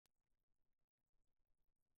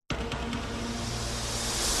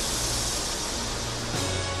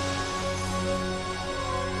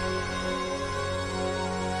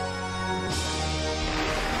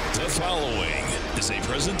following is a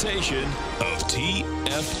presentation of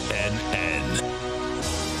TFNN.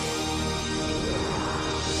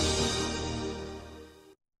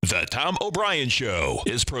 The Tom O'Brien Show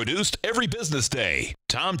is produced every business day.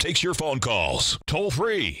 Tom takes your phone calls toll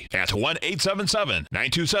free at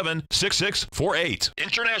 1-877-927-6648.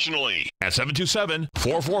 Internationally at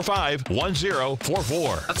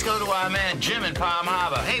 727-445-1044. Let's go to our man Jim in Palm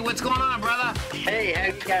Harbor. Hey, what's going on, brother? Hey, how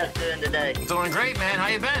you guys doing today? Doing great, man. How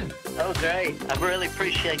you been? Oh, great. I really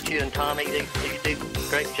appreciate you and Tommy. You do a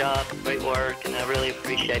great job, great work, and I really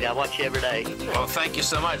appreciate it. I watch you every day. Well, thank you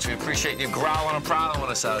so much. We appreciate you growling and prowling with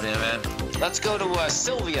us out here, man. Let's go to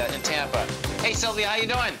Sylvia in Tampa. Hey, Sylvia, how you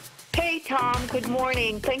doing? Hey, Tom. Good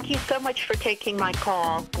morning. Thank you so much for taking my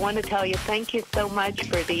call. I want to tell you thank you so much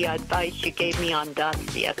for the advice you gave me on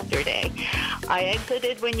dust yesterday. I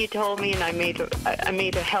exited when you told me, and I made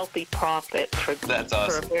a healthy profit That's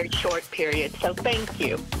awesome. for a very short period. So thank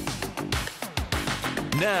you.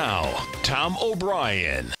 Now, Tom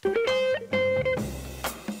O'Brien.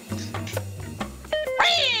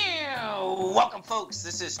 Welcome, folks.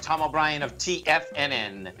 This is Tom O'Brien of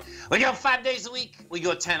TFNN. We go 5 days a week. We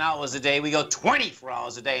go 10 hours a day. We go 24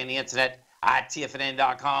 hours a day on the internet at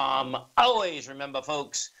TFNN.com. Always remember,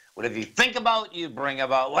 folks, whatever you think about, you bring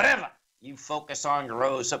about. Whatever you focus on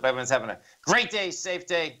grows. Hope everyone's having a great day, safe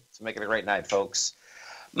day. So make it a great night, folks.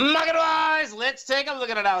 Market-wise, let's take a look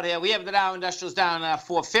at it out here. We have the Dow Industrials down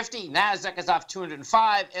 450. NASDAQ is off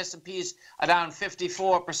 205. S&Ps are down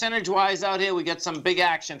 54. Percentage-wise out here, we get some big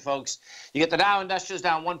action, folks. You get the Dow Industrials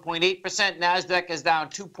down 1.8%. NASDAQ is down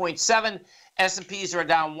 2.7. S&Ps are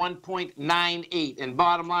down 1.98. And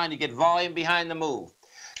bottom line, you get volume behind the move.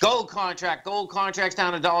 Gold contract's down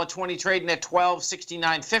 $1.20, trading at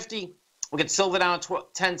 $12.6950. We get silver down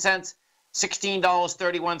 10 cents.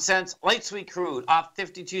 $16.31. Light sweet crude off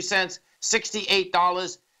 52 cents,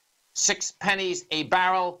 $68, 6 pennies a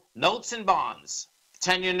barrel. Notes and bonds.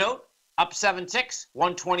 10-year note up 7 ticks,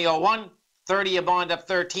 120.01. 30-year bond up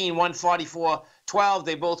 13, 144.12.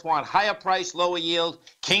 They both want higher price, lower yield.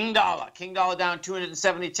 King dollar down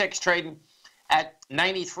 270 ticks, trading at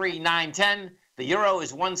 93.910. The euro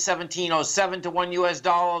is 117.07 to 1 US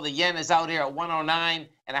dollar. The yen is out here at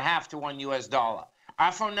 109.5 to 1 US dollar.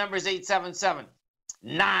 Our phone number is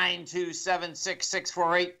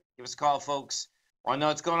 877-927-6648. Give us a call, folks. Want to know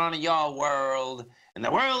what's going on in your world. In the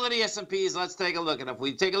world of the S&Ps, let's take a look. And if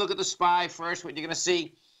we take a look at the SPY first, what you're going to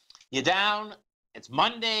see, you're down. It's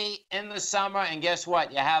Monday in the summer, and guess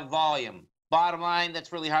what? You have volume. Bottom line,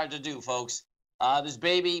 that's really hard to do, folks. This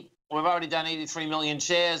baby, we've already done 83 million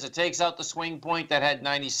shares. It takes out the swing point that had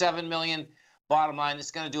 97 million. Bottom line, it's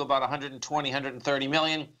going to do about 120, 130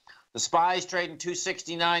 million. The SPY's trading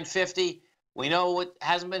 269.50. We know what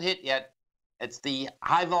hasn't been hit yet. It's the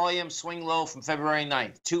high volume swing low from February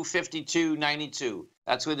 9th, 252.92.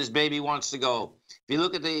 That's where this baby wants to go. If you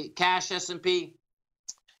look at the cash S&P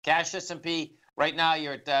right now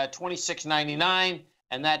you're at 26.99,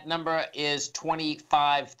 and that number is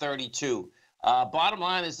 25.32. Bottom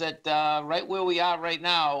line is that right where we are right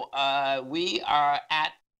now, we are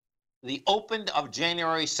at the open of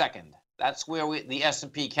January 2nd. That's where the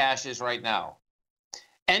S&P cash is right now.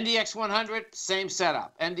 NDX 100, same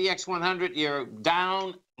setup. NDX 100, you're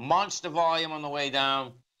down, monster volume on the way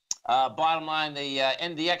down. Bottom line, the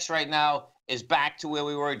NDX right now is back to where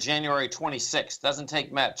we were January 26th. Doesn't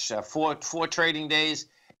take much. Four trading days,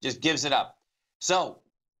 just gives it up. So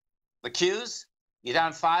the Qs, you're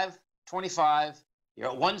down 525. You're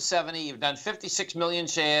at 170. You've done 56 million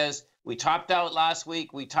shares. We topped out last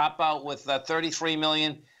week. We top out with 33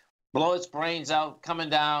 million. Blow its brains out, coming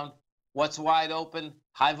down. What's wide open?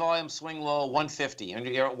 High volume swing low, 150, and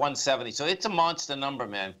you're at 170. So it's a monster number,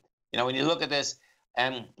 man. You know, when you look at this,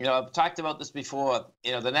 and, you know, I've talked about this before,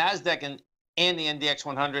 you know, the NASDAQ and the NDX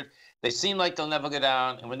 100, they seem like they'll never go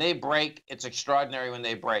down. And when they break, it's extraordinary when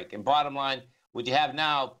they break. And bottom line, what you have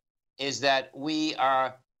now is that we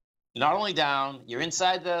are not only down, you're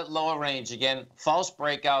inside the lower range again, false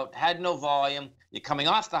breakout, had no volume. You're coming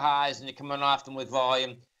off the highs, and you're coming off them with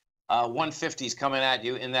volume. 150 is coming at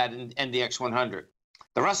you in that NDX 100.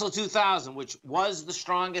 The Russell 2000, which was the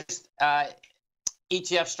strongest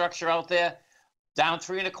ETF structure out there, down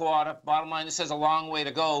 3 1/4. Bottom line, this has a long way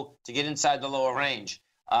to go to get inside the lower range.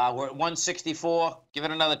 We're at 164. Give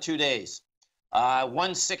it another 2 days.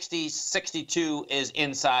 160.62 is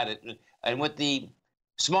inside it. And what the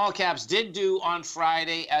small caps did do on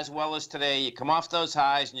Friday as well as today, you come off those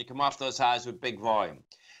highs, and you come off those highs with big volume.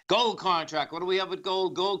 Gold contract. What do we have with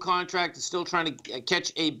gold? Gold contract is still trying to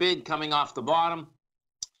catch a bid coming off the bottom.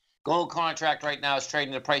 Gold contract right now is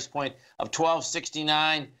trading at a price point of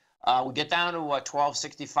 $12.69. We get down to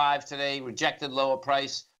 1265 today, rejected lower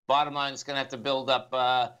price. Bottom line is going to have to build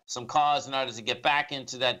up some cause in order to get back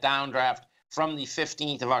into that downdraft from the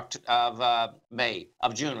 15th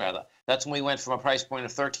of June rather. That's when we went from a price point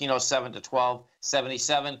of 1307 to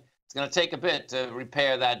 1277. It's going to take a bit to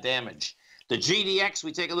repair that damage. The GDX,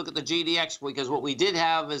 we take a look at the GDX because what we did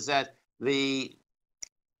have is that the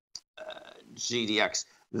GDX,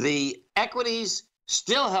 the equities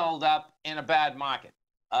still held up in a bad market,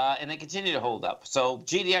 and they continue to hold up. So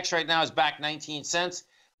GDX right now is back 19 cents.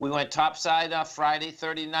 We went topside Friday,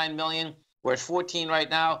 39 million. We're at 14 right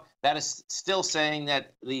now. That is still saying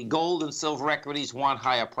that the gold and silver equities want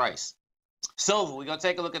higher price. Silver, we're going to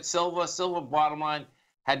take a look at silver. Silver, bottom line,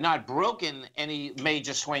 had not broken any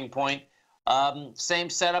major swing point. Same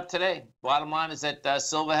setup today. Bottom line is that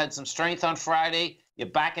silver had some strength on Friday. You're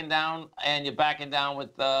backing down, and you're backing down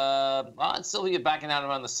with silver. You're backing down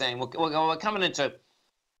around the same. We're coming into,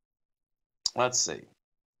 let's see,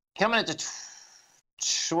 coming into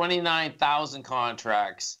 29,000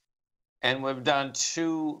 contracts, and we've done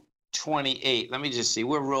 228. Let me just see.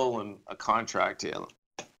 We're rolling a contract here.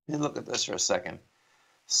 Let me look at this for a second.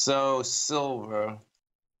 So silver.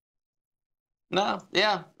 No,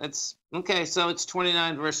 yeah, it's okay. So it's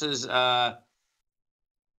 29 versus 1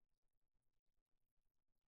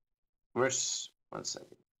 second.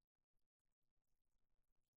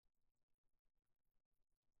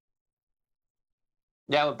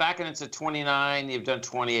 Yeah, we're backing into 29. You've done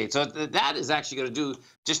 28. So that is actually going to do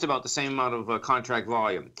just about the same amount of contract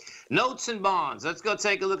volume. Notes and bonds. Let's go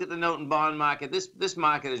take a look at the note and bond market. This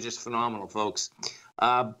market is just phenomenal, folks.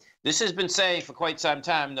 This has been saying for quite some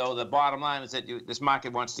time, though. The bottom line is that this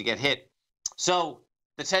market wants to get hit. So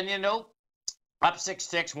the 10-year note, up 6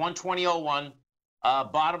 ticks, 120.01.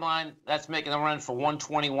 Bottom line, that's making a run for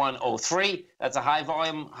 121.03. That's a high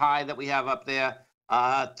volume high that we have up there.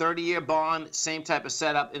 30-year bond, same type of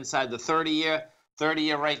setup inside the 30-year.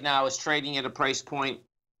 30-year right now is trading at a price point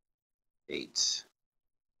 8.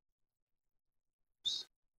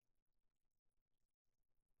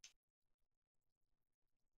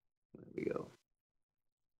 There we go.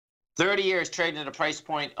 30-year is trading at a price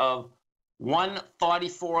point of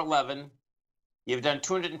 144.11. You've done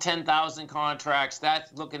 210,000 contracts.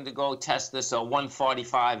 That's looking to go test this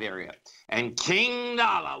 145 area. And King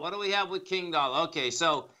Dollar, what do we have with King Dollar? Okay,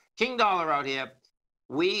 so King Dollar out here,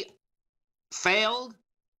 we failed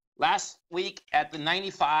last week at the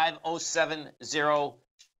 95.070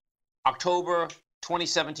 October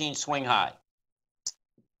 2017 swing high.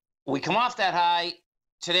 We come off that high.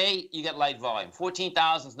 Today, you get light volume.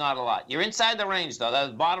 14,000 is not a lot. You're inside the range, though. That's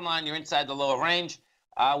the bottom line. You're inside the lower range.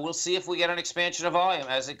 We'll see if we get an expansion of volume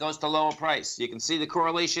as it goes to lower price. You can see the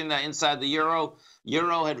correlation inside the euro.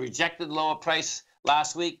 Euro had rejected lower price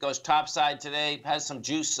last week, goes topside today, has some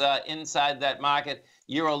juice inside that market.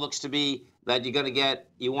 Euro looks to be that you're going to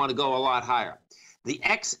get, you want to go a lot higher. The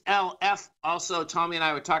XLF, also, Tommy and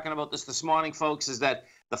I were talking about this morning, folks, is that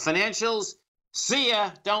the financials, see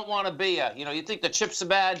ya, don't want to be ya. You know, you think the chips are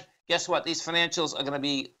bad. Guess what? These financials are going to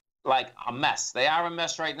be like a mess. They are a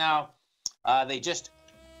mess right now. They just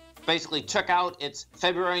basically took out its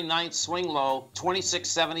February 9th swing low,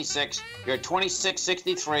 26.76. You're at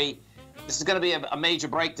 26.63. This is going to be a major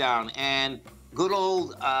breakdown, and good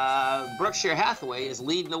old Berkshire Hathaway is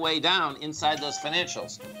leading the way down inside those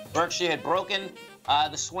financials. Berkshire had broken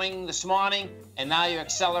the swing this morning, and now you're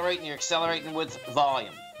accelerating with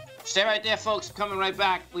volume. Stay right there, folks. Coming right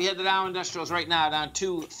back. We hit the Dow Industrials right now down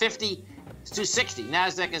 250, 260.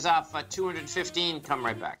 NASDAQ is off 215. Come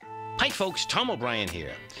right back. Hi folks, Tom O'Brien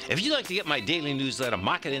here. If you'd like to get my daily newsletter,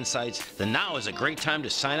 Market Insights, then now is a great time to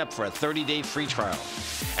sign up for a 30-day free trial.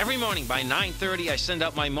 Every morning by 9:30, I send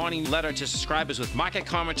out my morning letter to subscribers with market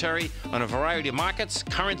commentary on a variety of markets,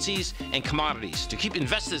 currencies, and commodities to keep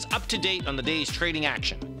investors up to date on the day's trading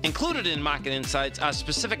action. Included in Market Insights are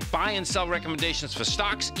specific buy and sell recommendations for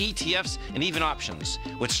stocks, ETFs, and even options,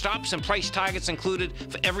 with stops and price targets included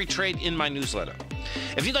for every trade in my newsletter.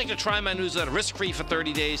 If you'd like to try my newsletter risk-free for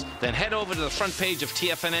 30 days, then head over to the front page of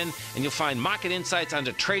TFNN and you'll find Market Insights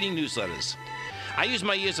under Trading Newsletters. I use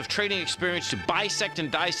my years of trading experience to bisect and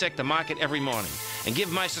dissect the market every morning and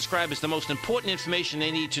give my subscribers the most important information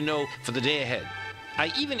they need to know for the day ahead.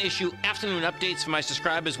 I even issue afternoon updates for my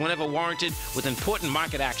subscribers whenever warranted with important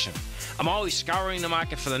market action. I'm always scouring the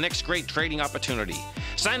market for the next great trading opportunity.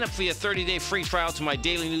 Sign up for your 30-day free trial to my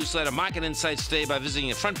daily newsletter, Market Insights, today by visiting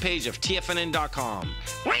the front page of TFNN.com.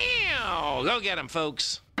 Wow! Go get 'em,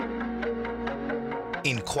 folks.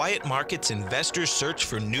 In quiet markets, investors search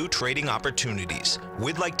for new trading opportunities.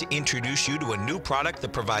 We'd like to introduce you to a new product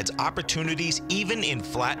that provides opportunities even in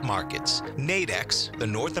flat markets. Nadex, the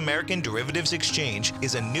North American Derivatives Exchange,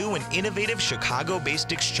 is a new and innovative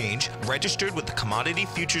Chicago-based exchange registered with the Commodity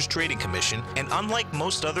Futures Trading Commission, and unlike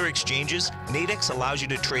most other exchanges, Nadex allows you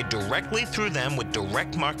to trade directly through them with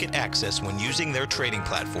direct market access when using their trading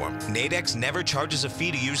platform. Nadex never charges a fee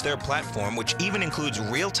to use their platform, which even includes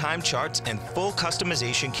real-time charts and full customization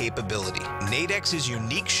capability. Nadex's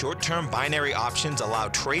unique short-term binary options allow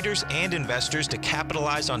traders and investors to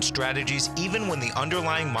capitalize on strategies even when the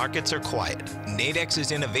underlying markets are quiet.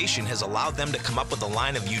 Nadex's innovation has allowed them to come up with a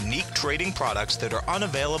line of unique trading products that are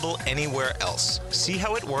unavailable anywhere else. See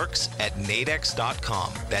how it works at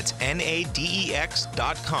nadex.com. That's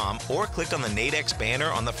NADEX.com, or click on the Nadex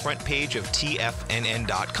banner on the front page of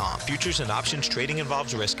TFNN.com. Futures and options trading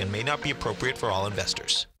involves risk and may not be appropriate for all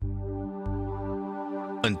investors.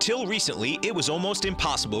 Until recently, it was almost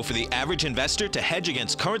impossible for the average investor to hedge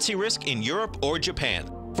against currency risk in Europe or Japan.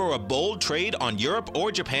 For a bold trade on Europe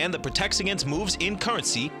or Japan that protects against moves in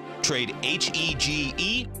currency, trade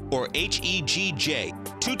HEGE or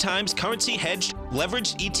HEGJ, 2 times currency hedged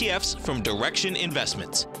leveraged ETFs from Direction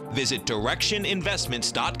Investments. Visit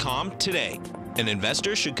directioninvestments.com today. An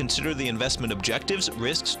investor should consider the investment objectives,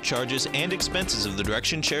 risks, charges, and expenses of the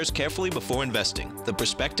Direction shares carefully before investing. The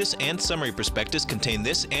prospectus and summary prospectus contain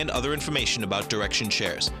this and other information about Direction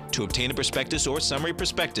shares. To obtain a prospectus or summary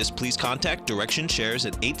prospectus, please contact Direction shares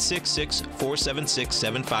at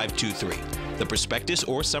 866-476-7523. The prospectus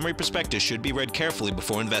or summary prospectus should be read carefully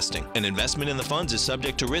before investing. An investment in the funds is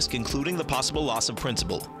subject to risk, including the possible loss of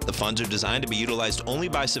principal. The funds are designed to be utilized only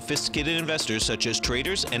by sophisticated investors such as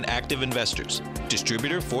traders and active investors.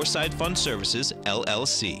 Distributor Foreside Fund Services,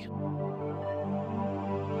 LLC.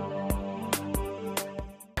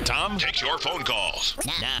 Tom takes your phone calls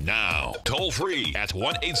now. Toll free at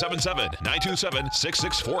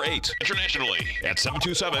 1-877-927-6648. Internationally at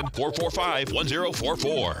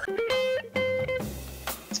 727-445-1044.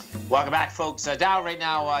 Welcome back, folks. Dow right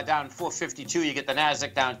now down 452. You get the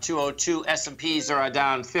Nasdaq down 202. S&Ps are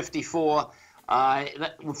down 54.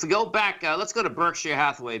 If we go back, let's go to Berkshire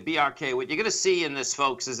Hathaway, BRK. What you're going to see in this,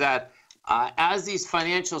 folks, is that as these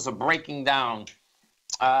financials are breaking down,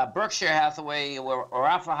 Berkshire Hathaway, we're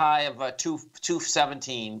off a high of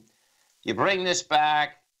 217. You bring this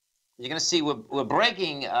back, you're going to see we're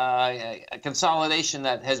breaking a consolidation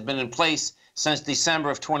that has been in place since December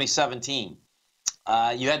of 2017.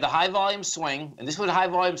 You had the high volume swing, and this is what high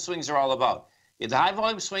volume swings are all about. You had the high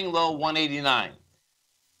volume swing low, 189.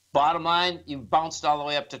 Bottom line, you bounced all the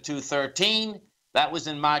way up to 213. That was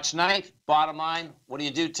in March 9th. Bottom line, what do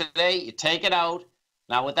you do today? You take it out.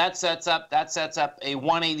 Now, what that sets up a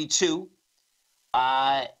 182.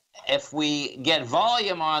 If we get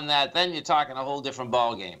volume on that, then you're talking a whole different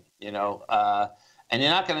ballgame, you know. And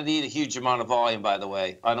you're not going to need a huge amount of volume, by the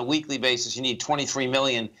way. On a weekly basis, you need 23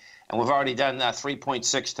 million, and we've already done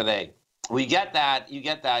 3.6 today. We get that, you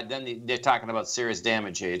get that, then they're talking about serious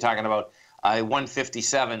damage here. You're talking about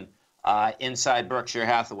 157 inside Berkshire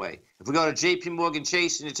Hathaway. If we go to J.P. Morgan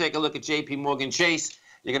Chase and you take a look at J.P. Morgan Chase,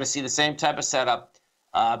 you're going to see the same type of setup.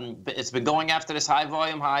 It's been going after this high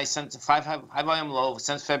volume high since high volume low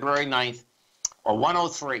since February 9th, or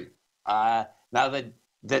 103. Now the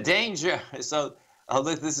danger. So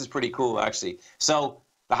this is pretty cool actually. So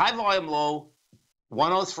the high volume low,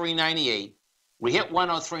 103.98. We hit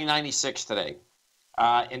 103.96 today.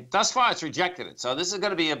 And thus far, it's rejected it. So this is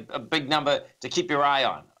going to be a big number to keep your eye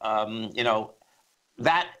on. You know,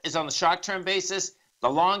 that is on the short-term basis. The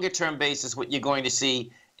longer-term basis, what you're going to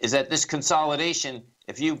see is that this consolidation,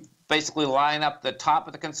 if you basically line up the top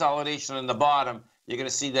of the consolidation and the bottom, you're going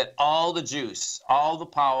to see that all the juice, all the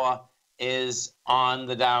power is on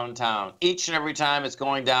the downtown. Each and every time it's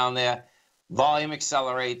going down there, volume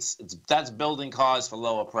accelerates. That's building cause for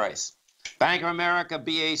lower price. Bank of America,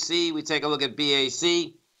 BAC, we take a look at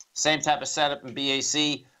BAC. Same type of setup in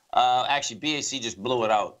BAC. Actually, BAC just blew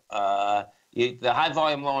it out. The high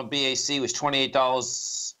volume low in BAC was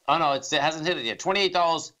 $28. Oh, no, it hasn't hit it yet.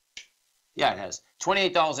 $28. Yeah, it has.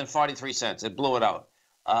 $28.43. It blew it out.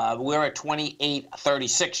 We're at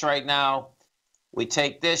 $28.36 right now. We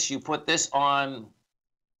take this, you put this on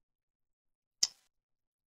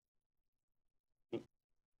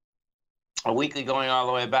a weekly going all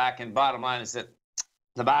the way back, and bottom line is that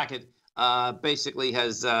the market basically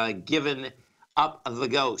has given up the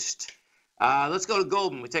ghost. Let's go to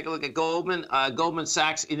Goldman. We take a look at Goldman. Goldman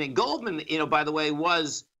Sachs. And then Goldman, you know, by the way,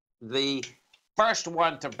 was the first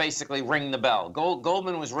one to basically ring the bell.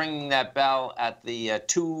 Goldman was ringing that bell at the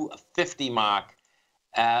 250 mark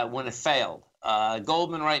when it failed.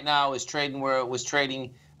 Goldman right now is trading where it was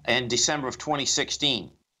trading in December of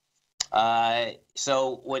 2016.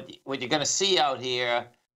 So what you're going to see out here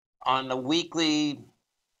on the weekly,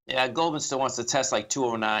 yeah, Goldman still wants to test like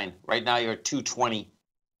 209. Right now you're at 220.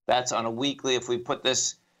 That's on a weekly. If we put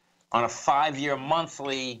this on a 5-year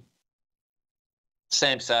monthly,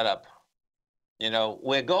 same setup. You know,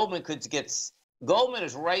 where Goldman could get, Goldman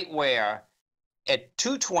is right where at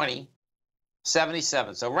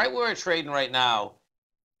 220.77. So right where we're trading right now,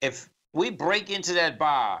 if we break into that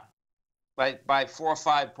bar by 4 or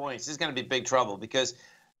 5 points, this is going to be big trouble, because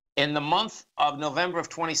in the month of November of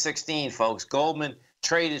 2016, folks, Goldman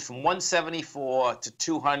traded from 174 to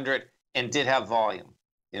 200 and did have volume.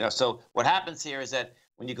 You know, so what happens here is that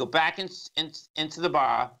when you go back into the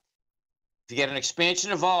bar, if you get an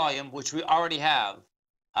expansion of volume, which we already have,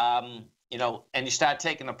 you know, and you start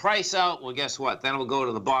taking the price out, well, guess what? Then we'll go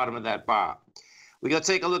to the bottom of that bar. We go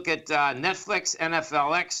take a look at Netflix,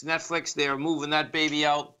 NFLX. Netflix, they're moving that baby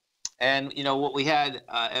out. And, you know, what we had,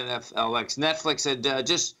 NFLX, Netflix had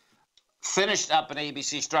just finished up an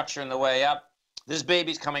ABC structure on the way up. This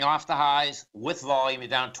baby's coming off the highs with volume. You're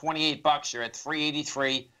down $28. You're at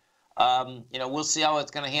 383. You know, we'll see how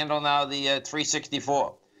it's going to handle now the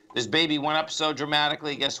 364. This baby went up so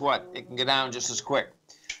dramatically. Guess what? It can go down just as quick.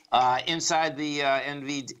 Inside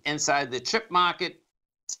the chip market,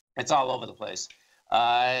 it's all over the place.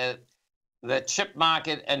 The chip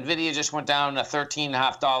market, NVIDIA just went down to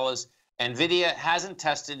 $13.50. NVIDIA hasn't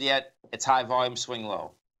tested yet its high volume swing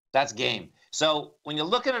low. That's game. So when you're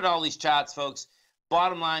looking at all these charts, folks,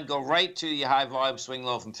 bottom line, go right to your high volume swing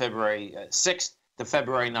low from February 6th to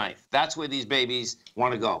February 9th. That's where these babies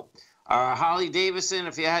want to go. Harley Davidson,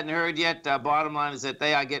 if you hadn't heard yet, bottom line is that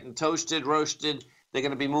they are getting toasted, roasted. They're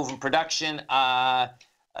going to be moving production,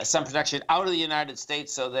 some production out of the United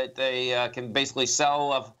States so that they can basically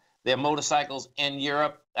sell their motorcycles in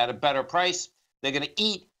Europe at a better price. They're going to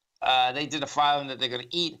eat, they did a filing that they're going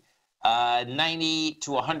to eat 90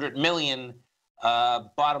 to 100 million.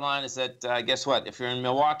 Bottom line is that, guess what? If you're in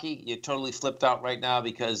Milwaukee, you're totally flipped out right now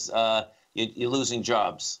because you're losing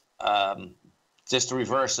jobs. Just the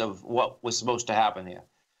reverse of what was supposed to happen here.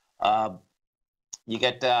 You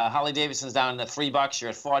get Harley Davidson's down to $3.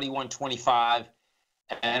 You're at 41.25,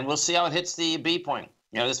 and we'll see how it hits the B point.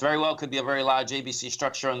 You know, this very well could be a very large ABC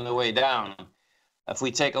structure on the way down. If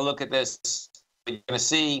we take a look at this, we're going to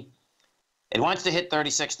see it wants to hit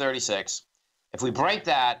 36.36. If we break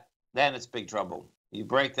that, then it's big trouble. You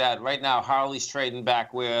break that right now. Harley's trading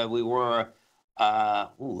back where we were. Ooh,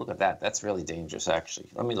 look at that. That's really dangerous, actually.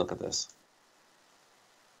 Let me look at this.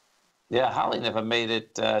 Yeah, Harley never made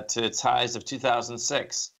it to its highs of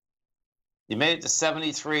 2006. You made it to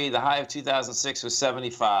 73. The high of 2006 was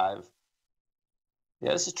 75.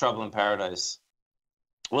 Yeah, this is trouble in paradise.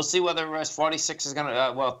 We'll see whether 46 is going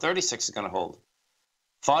to, well, 36 is going to hold.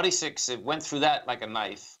 46, it went through that like a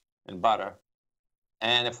knife in butter.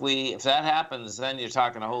 And if that happens, then you're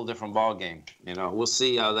talking a whole different ball game. You know, we'll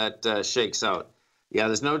see how that shakes out. Yeah,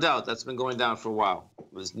 there's no doubt that's been going down for a while.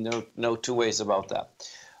 There's no two ways about that.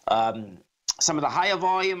 Some of the higher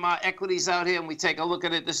volume equities out here, and we take a look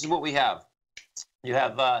at it, this is what we have. You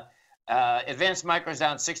have Advanced Micro's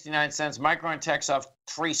down 69 cents, Micron Tech's off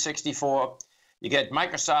 364. You get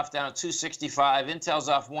Microsoft down 265, Intel's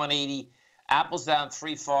off 180, Apple's down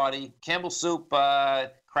 340. Campbell Soup,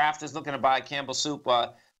 Kraft is looking to buy Campbell Soup.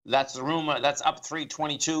 That's the rumor. That's up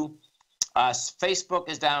 322. Facebook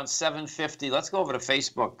is down 750. Let's go over to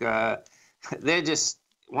Facebook. They're just,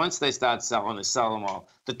 once they start selling, they sell them all.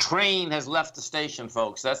 The train has left the station,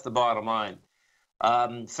 folks. That's the bottom line.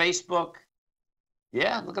 Facebook,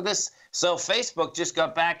 yeah, look at this. So Facebook just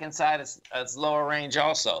got back inside its lower range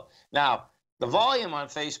also. Now, the volume on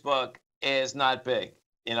Facebook is not big.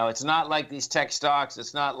 You know, it's not like these tech stocks.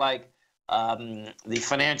 It's not like the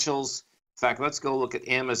financials. In fact, let's go look at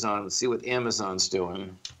Amazon and see what Amazon's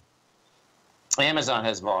doing. Amazon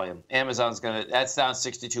has volume. Amazon's that's down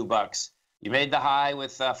 $62. You made the high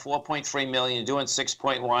with 4.3 million. You're doing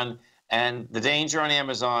 6.1. And the danger on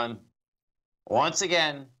Amazon, once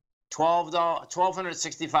again,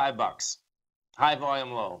 $1,265. High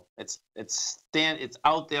volume low. It's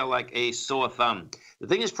out there like a sore thumb. The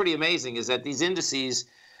thing is pretty amazing is that these indices,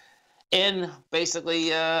 in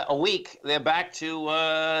basically a week, they're back to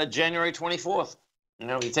January 24th. You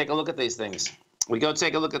know, you take a look at these things. We go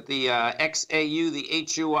take a look at the XAU, the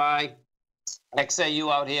HUI,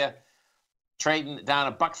 XAU out here, trading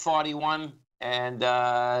down $1.41, and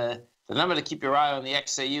the number to keep your eye on the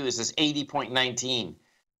XAU is this 80.19.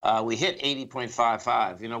 We hit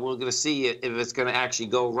 80.55. You know, we're going to see if it's going to actually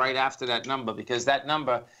go right after that number, because that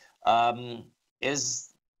number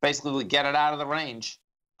is basically we get it out of the range.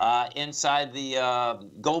 Inside the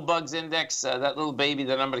Gold Bugs Index, that little baby,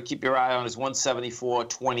 the number to keep your eye on is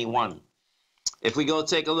 174.21. If we go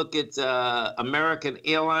take a look at American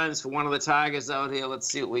Airlines for one of the tigers out here, let's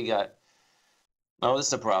see what we got. Oh, this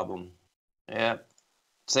is a problem. Yeah,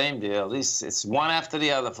 same deal. At least it's one after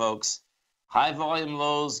the other, folks. High volume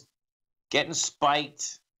lows, getting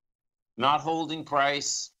spiked, not holding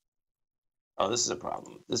price. Oh, this is a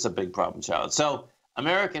problem. This is a big problem, child. So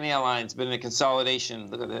American Airlines been in a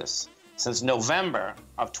consolidation, look at this, since November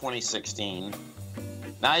of 2016.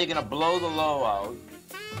 Now you're going to blow the low out.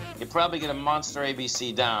 You probably get a monster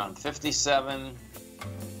ABC down, $57,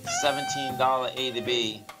 $17 A to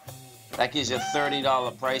B. That gives you a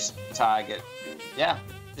 $30 price target. Yeah,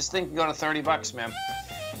 this thing can go to $30, man.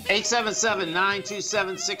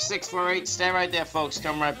 877-927-6648. Stay right there, folks.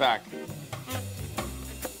 Come right back.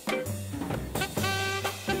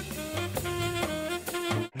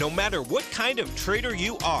 No matter what kind of trader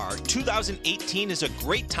you are, 2018 is a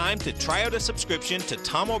great time to try out a subscription to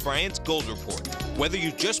Tom O'Brien's Gold Report. Whether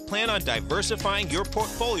you just plan on diversifying your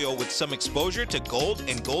portfolio with some exposure to gold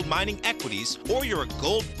and gold mining equities, or you're a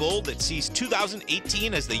gold bull that sees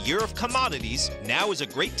 2018 as the year of commodities, now is a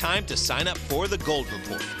great time to sign up for the Gold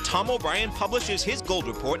Report. Tom O'Brien publishes his Gold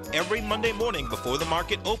Report every Monday morning before the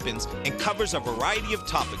market opens and covers a variety of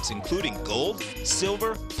topics including gold,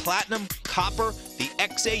 silver, platinum, copper, the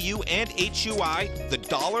XAU and HUI, the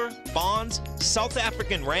dollar, bonds, South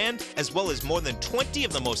African rand, as well as more than 20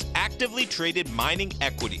 of the most actively traded mining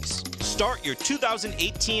equities. Start your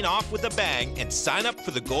 2018 off with a bang and sign up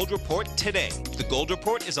for the Gold Report today. The Gold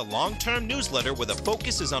Report is a long-term newsletter where the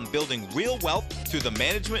focus is on building real wealth through the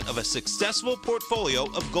management of a successful portfolio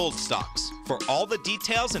of gold stocks. For all the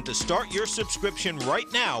details and to start your subscription right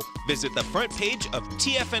now, visit the front page of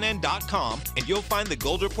TFNN.com and you'll find the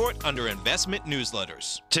Gold Report under Investment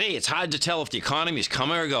Newsletters. Today, it's hard to tell if the economy is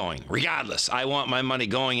coming or going. Regardless, I want my money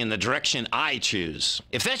going in the direction I choose.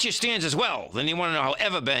 If that's your stance as well, then you want to know how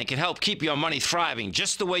Everbank can help keep your money thriving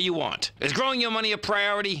just the way you want. Is growing your money a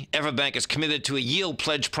priority? Everbank is committed to a yield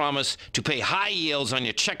pledge promise to pay high yields on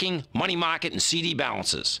your checking, money market, and CD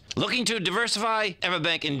balances. Looking to diversify?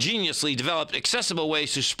 Everbank ingeniously developed accessible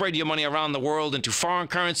ways to spread your money around the world into foreign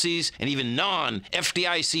currencies and even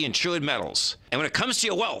non-FDIC insured metals. And when it comes to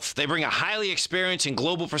your wealth, they bring a highly experienced and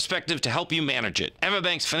global perspective to help you manage it.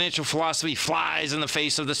 Everbank's financial philosophy flies in the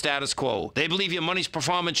face of the status quo. They believe your money's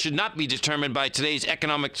performance should not be determined by today's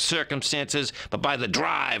economic circumstances, but by the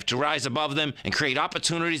drive to rise above them and create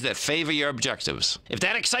opportunities that favor your objectives. If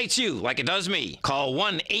that excites you, like it does me, call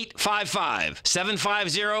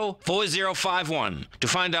 1-855-750-4051 to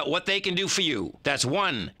find out what they can do for you. That's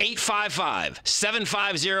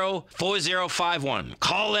 1-855-750-4051.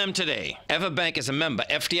 Call them today. Everbank is a member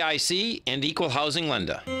FDIC and equal housing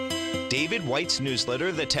lender. David White's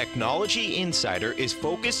newsletter, The Technology Insider, is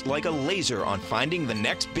focused like a laser on finding the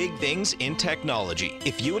next big things in technology.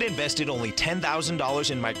 If you had invested only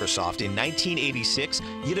 $10,000 in Microsoft in 1986,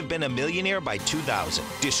 you'd have been a millionaire by 2000.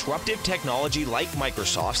 Disruptive technology like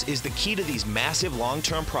Microsoft's is the key to these massive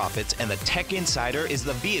long-term profits, and the Tech Insider is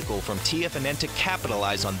the vehicle from TFNN to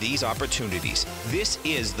capitalize on these opportunities. This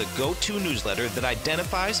is the go-to newsletter that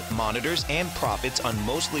identifies, monitors, and profits on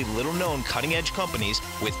mostly little-known cutting-edge companies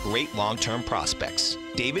with great long-term prospects.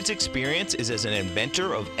 David's experience is as an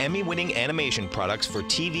inventor of Emmy-winning animation products for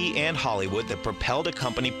TV and Hollywood that propelled a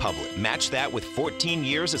company public. Match that with 14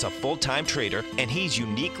 years as a full-time trader, and he's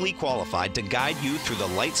uniquely qualified to guide you through the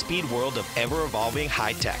light-speed world of ever-evolving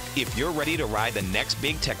high-tech. If you're ready to ride the next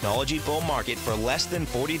big technology bull market for less than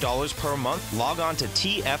 $40 per month, log on to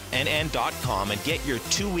TFNN.com and get your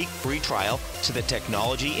 2-week free trial to the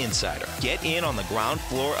Technology Insider. Get in on the ground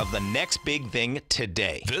floor of the next big thing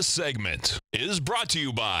today. This segment is brought to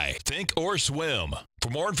you by Think or Swim. For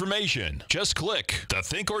more information, just click the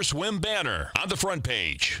Think or Swim banner on the front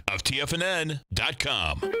page of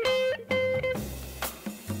TFNN.com.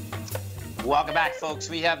 Welcome back, folks.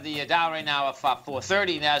 We have the Dow right now off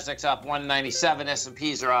 430, Nasdaq's up 197,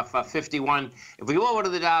 S&Ps are off 51. If we go over to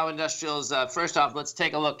the Dow Industrials, first off, let's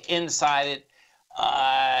take a look inside it.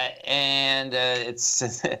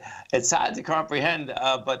 It's hard to comprehend,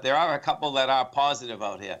 but there are a couple that are positive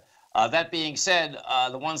out here. That being said,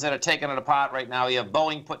 the ones that are taking it apart right now, you have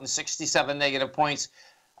Boeing putting 67 negative points,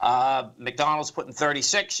 McDonald's putting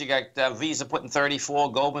 36, you got Visa putting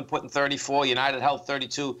 34, Goldman putting 34, United Health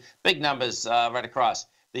 32, big numbers right across.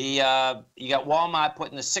 You got Walmart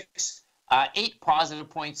putting the 8 positive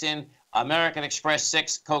points in, American Express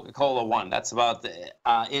 6, Coca-Cola 1. That's about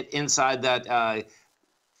it inside that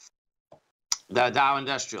the Dow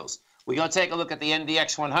Industrials. We're going to take a look at the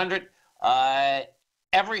NDX 100.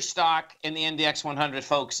 every stock in the Index 100,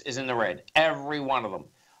 folks, is in the red. Every one of them.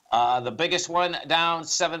 The biggest one down,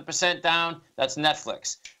 7% down, that's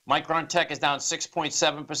Netflix. Micron Tech is down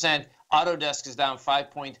 6.7%. Autodesk is down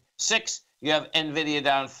 5.6%. You have NVIDIA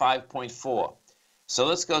down 5.4%. So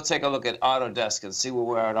let's go take a look at Autodesk and see where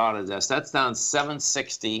we're at Autodesk. That's down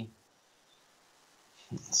 760.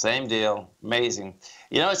 Same deal. Amazing.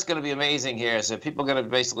 You know what's going to be amazing here is that people are going to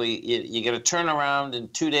basically, you're going to turn around in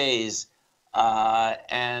 2 days,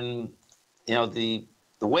 and, you know, the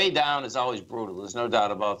way down is always brutal. There's no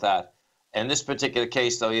doubt about that. In this particular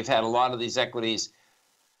case, though, you've had a lot of these equities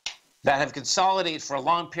that have consolidated for a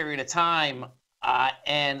long period of time,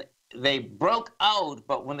 and they broke out,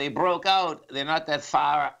 but when they broke out, they're not that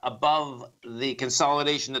far above the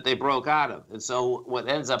consolidation that they broke out of. And so what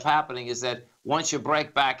ends up happening is that once you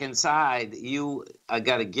break back inside, you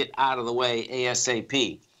got to get out of the way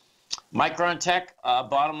ASAP. Micron Tech,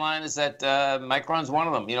 bottom line is that Micron's one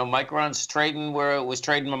of them. You know, Micron's trading where it was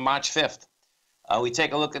trading on March 5th. We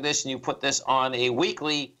take a look at this, and you put this on a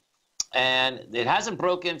weekly, and it hasn't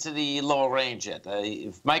broke into the lower range yet.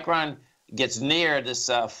 If Micron gets near this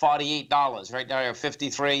 $48, right now you're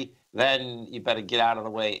 53, then you better get out of the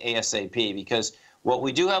way ASAP, because what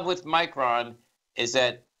we do have with Micron is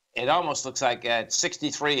that it almost looks like at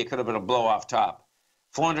 63 it could have been a blow off top.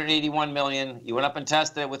 481 million. You went up and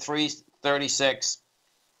tested it with 336.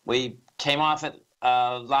 We came off it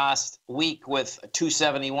last week with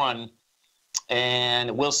 271,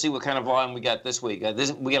 and we'll see what kind of volume we got this week.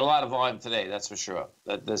 We get a lot of volume today, that's for sure.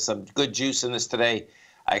 There's some good juice in this today.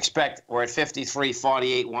 I expect we're at 53,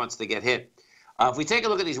 48 wants to get hit. If we take a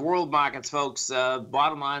look at these world markets, folks,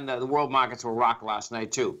 bottom line, the world markets were rocked last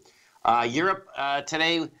night too. Europe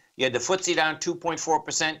today, you had the FTSE down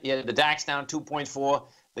 2.4%. You had the DAX down 2.4%.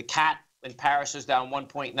 The CAC in Paris is down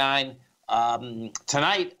 1.9%.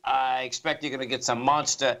 Tonight, I expect you're going to get some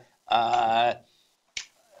monster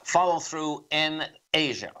follow through in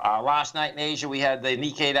Asia. Last night in Asia, we had the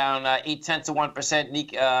Nikkei down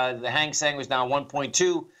 0.8%. The Hang Seng was down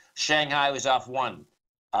 1.2%. Shanghai was off 1%.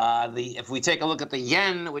 If we take a look at the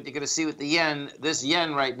yen, what you're going to see with the yen, this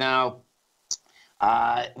yen right now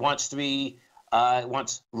wants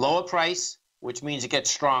lower price, which means it gets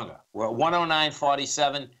stronger. We're at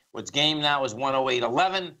 109.47. What's game now is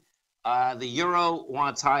 108.11. The euro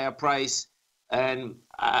wants higher price, and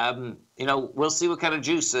you know, we'll see what kind of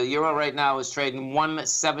juice. The euro right now is trading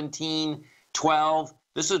 117.12.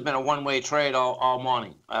 This has been a one-way trade all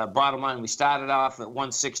morning. Bottom line, we started off at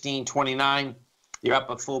 116.29. You're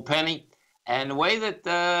up a full penny. And the way that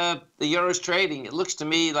the euro is trading, it looks to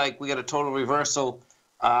me like we got a total reversal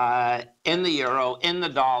in the euro, in the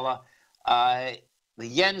dollar. The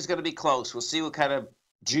yen is going to be close. We'll see what kind of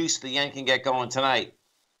juice the yen can get going tonight.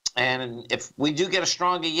 And if we do get a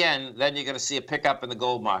stronger yen, then you're going to see a pickup in the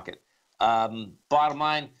gold market. Bottom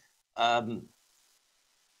line,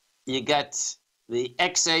 you got the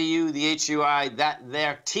XAU, the HUI, that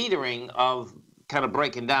they're teetering of kind of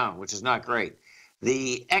breaking down, which is not great.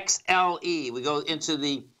 The XLE, we go into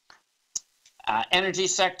the energy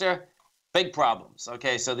sector, big problems.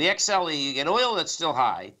 Okay, so the XLE, you get oil that's still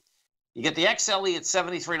high. You get the XLE at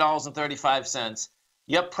 $73.35.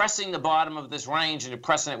 You're pressing the bottom of this range, and you're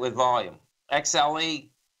pressing it with volume. XLE,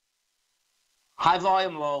 high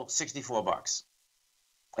volume, low, $64.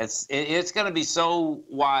 It's going to be so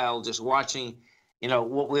wild just watching. You know,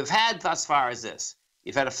 what we've had thus far is this.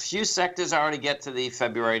 You've had a few sectors already get to the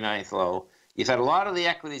February 9th low. You've had a lot of the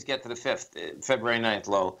equities get to the February 9th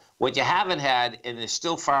low. What you haven't had, and is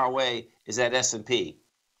still far away, is that S&P.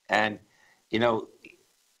 And, you know,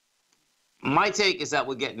 my take is that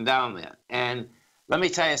we're getting down there. And let me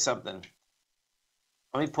tell you something.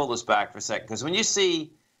 Let me pull this back for a second. Because when you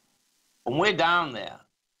see, when we're down there,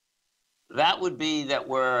 that would be that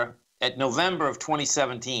we're at November of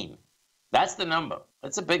 2017. That's the number.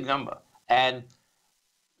 That's a big number. And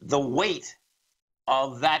the weight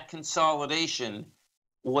of that consolidation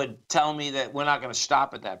would tell me that we're not going to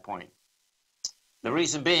stop at that point. The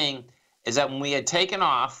reason being is that when we had taken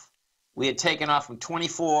off from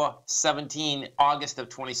 24/17, August of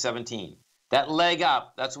 2017. That leg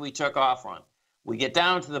up, that's what we took off on. We get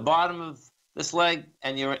down to the bottom of this leg,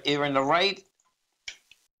 and you're in the right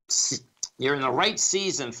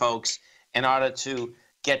season, folks, in order to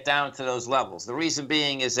get down to those levels. The reason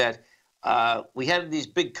being is that we had these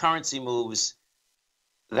big currency moves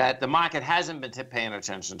that the market hasn't been paying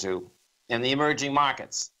attention to in the emerging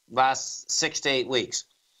markets last 6 to 8 weeks.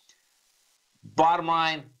 Bottom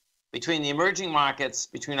line, between the emerging markets,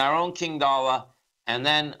 between our own king dollar, and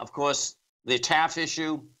then, of course, the tariff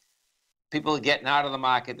issue, people are getting out of the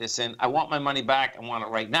market. They're saying, I want my money back. I want it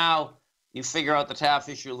right now. you figure out the tariff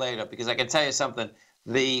issue later, because I can tell you something.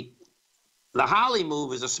 The Harley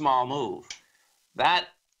move is a small move.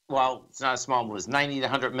 Well, it's not a small move. It's 90 to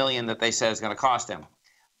 100 million that they said is going to cost them.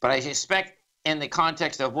 But I suspect in the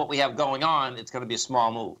context of what we have going on, it's going to be a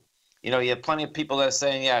small move. You have plenty of people that are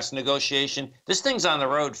saying, yes, negotiation. This thing's on the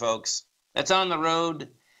road, folks. It's on the road.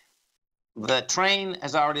 The train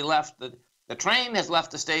has already left. The train has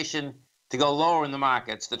left the station to go lower in the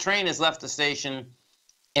markets. The train has left the station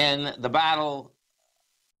in the battle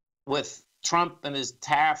with Trump and his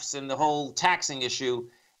tariffs and the whole taxing issue,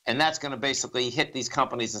 and that's going to basically hit these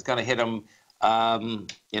companies. It's going to hit them,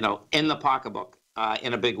 in the pocketbook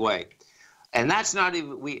in a big way. And that's not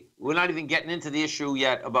even, we're not even getting into the issue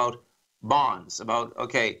yet about bonds, about,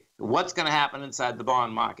 okay, what's going to happen inside the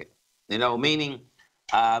bond market? Meaning,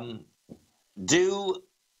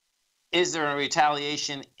 is there a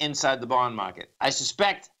retaliation inside the bond market? I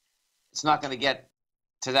suspect it's not going to get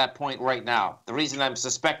to that point right now. The reason I'm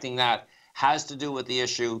suspecting that has to do with the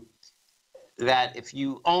issue that if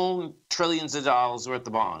you own trillions of dollars worth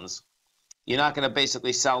of bonds, you're not going to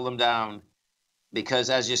basically sell them down, because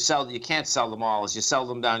as you can't sell them all. As you sell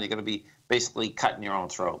them down, you're going to be basically cutting your own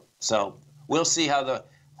throat. So we'll see how the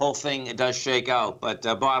whole thing does shake out. But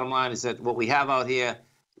bottom line is that what we have out here,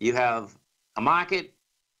 you have a market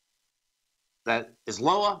that is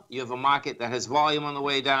lower. You have a market that has volume on the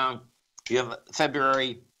way down. You have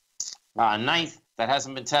February 9th that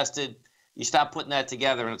hasn't been tested. You start putting that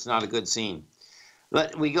together, and it's not a good scene.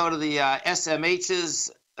 We go to the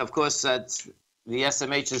SMHs. Of course, the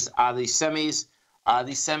SMHs are the semis.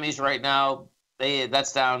 These semis right now,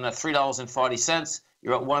 that's down $3.40.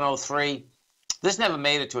 You're at 103. This never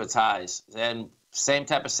made it to its highs. And same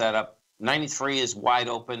type of setup. 93 is wide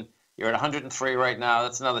open. You're at 103 right now.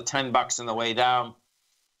 That's another $10 on the way down.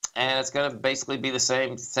 And it's going to basically be the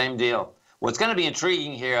same deal. What's going to be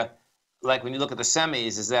intriguing here, like when you look at the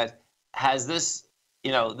semis, is that has this,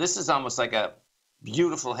 this is almost like a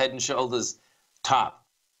beautiful head and shoulders top.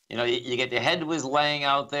 You get your head was laying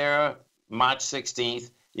out there March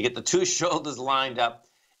 16th. You get the two shoulders lined up.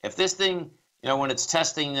 If this thing, when it's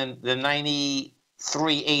testing the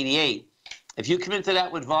 93.88, if you come into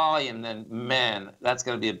that with volume, then, man, that's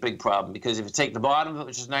going to be a big problem. Because if you take the bottom of it,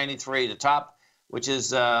 which is 93, the top, which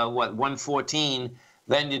is, 114,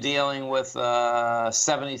 then you're dealing with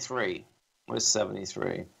 73. What is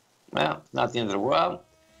 73? Well, not the end of the world.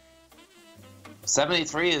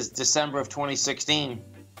 73 is December of 2016.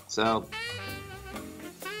 So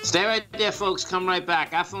stay right there, folks. Come right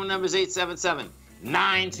back. Our phone number is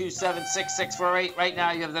 877-927-6648. Right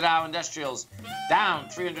now, you have the Dow Industrials down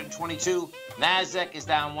 322. NASDAQ is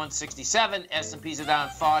down 167. S&Ps are down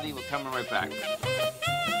 40. We're coming right back.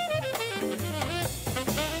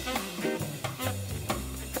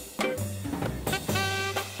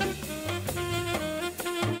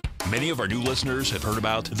 Many of our new listeners have heard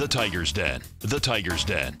about The Tiger's Den. The Tiger's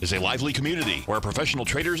Den is a lively community where professional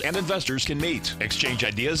traders and investors can meet, exchange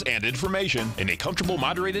ideas and information in a comfortable,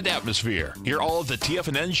 moderated atmosphere. Hear all of the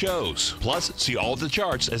TFNN shows, plus see all of the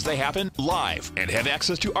charts as they happen live and have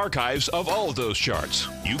access to archives of all of those charts.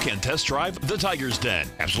 You can test drive The Tiger's Den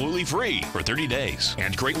absolutely free for 30 days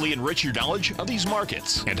and greatly enrich your knowledge of these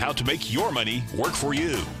markets and how to make your money work for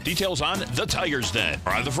you. Details on The Tiger's Den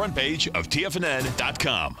are on the front page of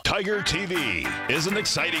TFNN.com. Tiger TV is an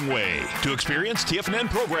exciting way to experience TFNN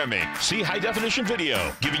programming. See high-definition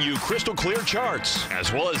video giving you crystal clear charts,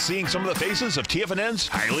 as well as seeing some of the faces of TFNN's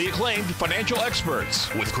highly acclaimed financial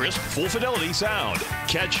experts with crisp, full-fidelity sound.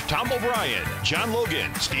 Catch Tom O'Brien, John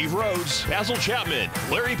Logan, Steve Rhodes, Basil Chapman,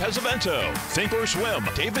 Larry Pesavento, Think or Swim,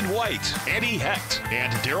 David White, Andy Hecht,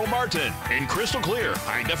 and Daryl Martin in crystal clear,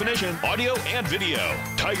 high-definition audio and video.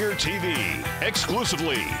 Tiger TV,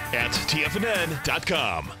 exclusively at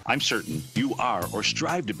TFNN.com. I'm certain you are or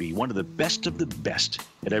strive to be one of the best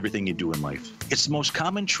at everything you do in life. It's the most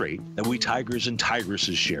common trait that we tigers and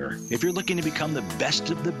tigresses share. If you're looking to become the best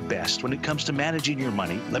of the best when it comes to managing your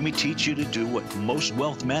money, let me teach you to do what most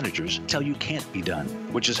wealth managers tell you can't be done,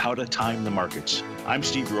 which is how to time the markets. I'm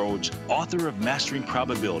Steve Rhodes, author of Mastering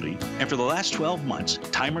Probability, and for the last 12 months,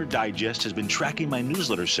 Timer Digest has been tracking my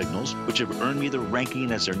newsletter signals, which have earned me the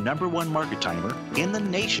ranking as their #1 market timer in the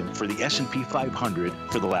nation for the S&P 500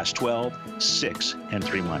 for the last 12, 6, and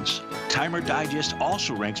 3 months. Timer Digest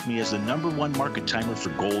also ranks me as the #1 market timer for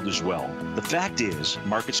gold as well. The fact is,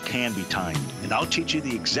 markets can be timed, and I'll teach you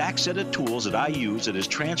the exact set of tools that I use that has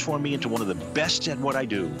transformed me into one of the best at what I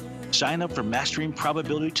do. Sign up for Mastering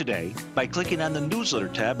Probability today by clicking on the newsletter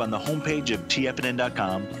tab on the homepage of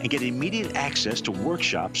TFNN.com and get immediate access to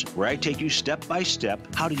workshops where I take you step by step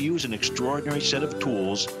how to use an extraordinary set of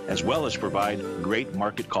tools as well as provide great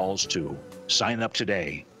market calls too. Sign up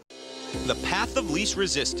today. The Path of Least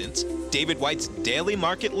Resistance, David White's daily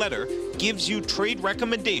market letter, gives you trade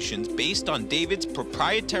recommendations based on David's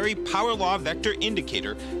proprietary Power Law Vector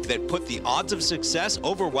indicator that put the odds of success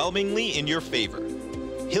overwhelmingly in your favor.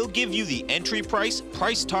 He'll give you the entry price,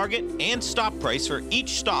 price target, and stop price for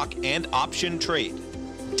each stock and option trade.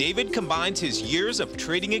 David combines his years of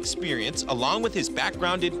trading experience along with his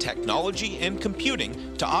background in technology and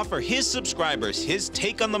computing to offer his subscribers his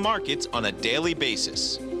take on the markets on a daily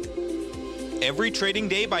basis. Every trading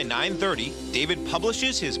day by 9:30, David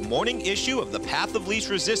publishes his morning issue of The Path of Least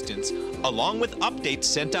Resistance, along with updates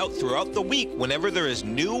sent out throughout the week whenever there is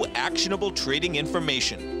new actionable trading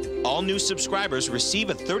information. All new subscribers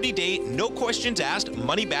receive a 30-day, no questions asked,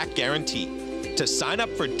 money-back guarantee. To sign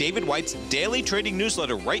up for David White's daily trading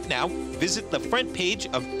newsletter right now, visit the front page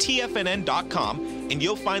of TFNN.com and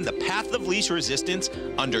you'll find The Path of Least Resistance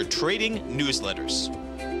under Trading Newsletters.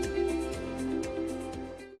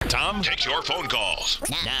 Tom takes your phone calls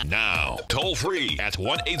now. Toll free at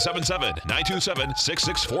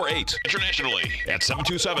 1-877-927-6648. Internationally at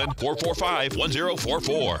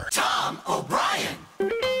 727-445-1044. Tom O'Brien.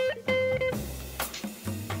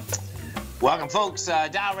 Welcome, folks.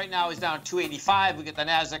 Dow right now is down 285. We get the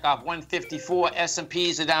Nasdaq off 154.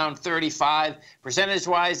 S&Ps are down 35.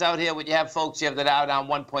 Percentage-wise out here, what you have, folks, you have the Dow down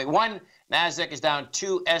 1.1. Nasdaq is down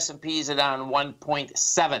 2. S&Ps are down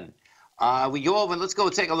 1.7. We go over and let's go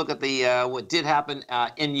take a look at the what did happen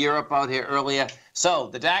in Europe out here earlier. So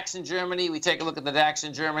the DAX in Germany, we take a look at the DAX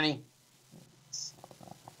in Germany.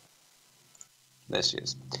 This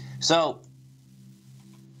is. So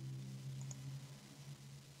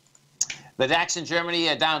the DAX in Germany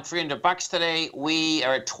are down $300 today. We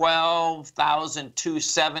are at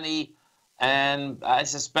 12,270, and I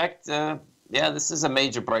suspect, yeah, this is a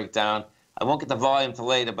major breakdown. I won't get the volume till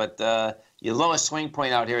later, but your lowest swing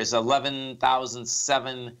point out here is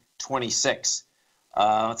 11,726.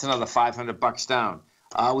 That's another $500 down.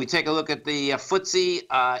 We take a look at the FTSE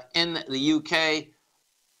in the UK.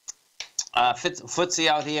 FTSE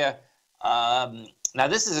out here. Now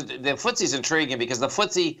this is the FTSE is intriguing because the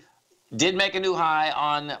FTSE did make a new high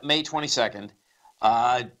on May 22nd.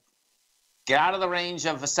 Get out of the range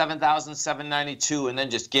of 7,792 and then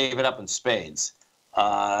just gave it up in spades.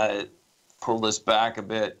 Pull this back a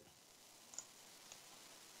bit.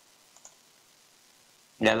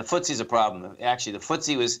 Yeah, the FTSE's a problem. Actually, the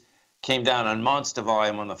FTSE came down on monster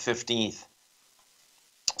volume on the 15th.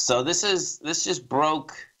 So this just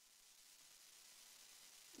broke.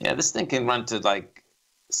 Yeah, this thing can run to like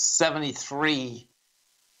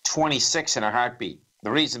 73.26 in a heartbeat.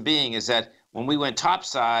 The reason being is that when we went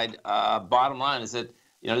topside, bottom line is that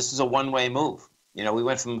this is a one-way move. We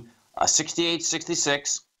went from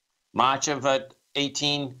 68.66 March of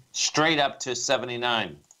 18 straight up to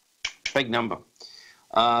 79. Big number.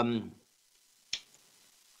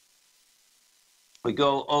 We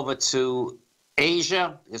go over to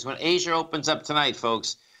Asia, because when Asia opens up tonight,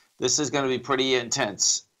 folks, this is going to be pretty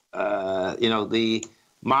intense. The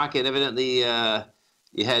market, evidently,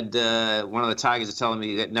 you had one of the Tigers telling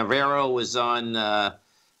me that Navarro was on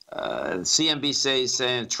CNBC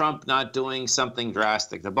saying Trump not doing something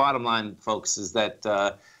drastic. The bottom line, folks, is that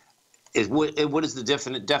what is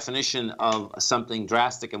the definition of something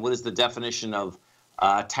drastic, and what is the definition of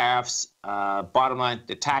tariffs? Bottom line,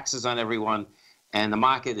 the taxes on everyone, and the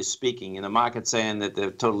market is speaking, and the market's saying that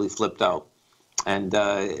they're totally flipped out. And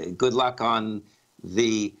good luck on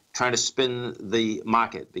trying to spin the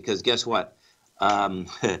market, because guess what? That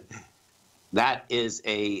is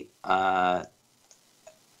the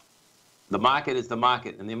market is the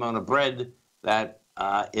market, and the amount of bread that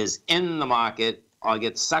is in the market or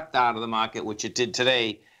gets sucked out of the market, which it did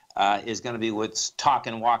today, is going to be what's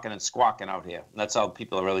talking, walking, and squawking out here. That's all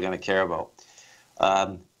people are really going to care about.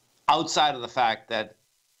 Outside of the fact that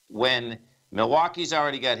when Milwaukee's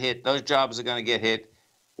already got hit, those jobs are going to get hit.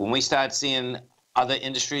 When we start seeing other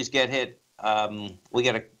industries get hit, we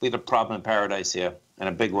got a problem in paradise here in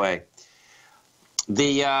a big way.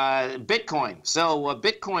 The Bitcoin. So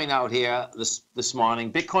Bitcoin out here this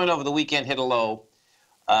morning. Bitcoin over the weekend hit a low.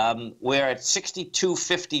 We're at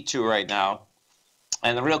 62.52 right now.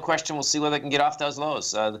 And the real question, we'll see whether they can get off those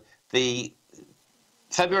lows. The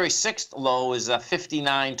February 6th low is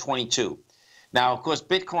 59.22. Now, of course,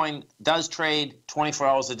 Bitcoin does trade 24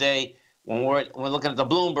 hours a day. When we're looking at the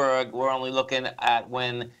Bloomberg, we're only looking at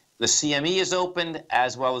when the CME is opened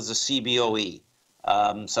as well as the CBOE.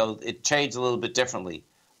 So it trades a little bit differently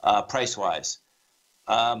price-wise.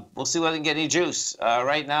 We'll see whether we can get any juice.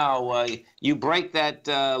 Right now, you break that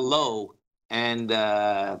low, and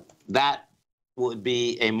that would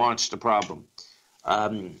be a monster problem.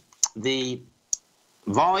 The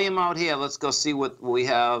volume out here, let's go see what we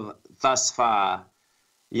have thus far.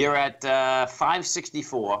 You're at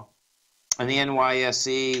 564 on the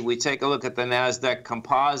NYSE. We take a look at the NASDAQ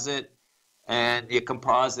composite, and your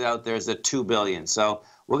composite out there is at 2 billion. So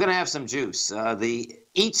we're going to have some juice. The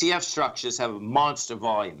ETF structures have a monster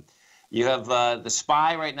volume. You have the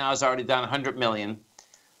SPY right now has already done 100 million.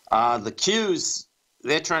 The Qs,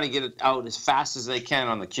 they're trying to get it out as fast as they can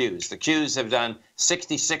on the Qs. The Qs have done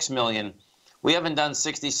 66 million. We haven't done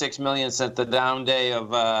 66 million since the down day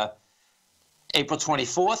of April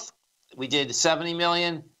 24th. We did 70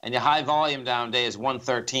 million, and your high volume down day is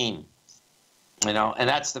 113. You know, and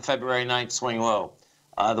that's the February 9th swing low.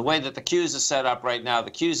 The way that the Qs are set up right now,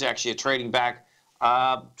 the Qs actually are trading back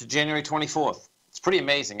to January 24th. It's pretty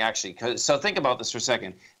amazing, actually. So think about this for a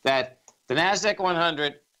second. That the NASDAQ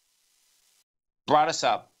 100 brought us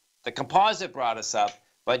up. The composite brought us up.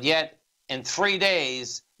 But yet, in 3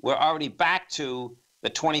 days, we're already back to the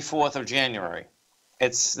 24th of January.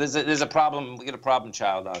 There's a problem. We got a problem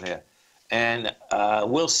child out here. And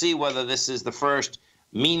we'll see whether this is the first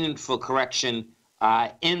meaningful correction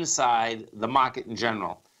inside the market in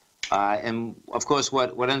general. And, of course,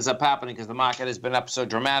 what ends up happening, because the market has been up so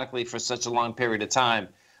dramatically for such a long period of time,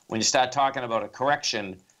 when you start talking about a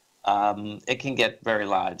correction, it can get very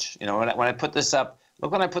large. You know, when I put this up,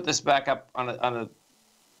 look when I put this back up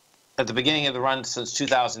at the beginning of the run since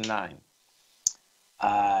 2009.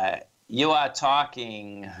 You are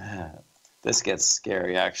talking, this gets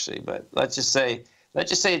scary, actually, but let's just say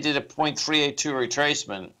it did a 0.382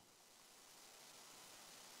 retracement.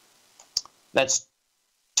 That's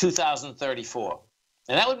 2034.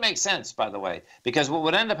 And that would make sense, by the way, because what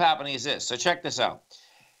would end up happening is this. So check this out.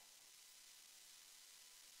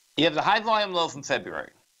 You have the high volume low from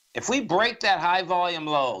February. If we break that high volume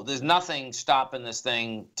low, there's nothing stopping this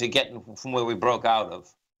thing to get from where we broke out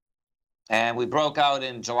of. And we broke out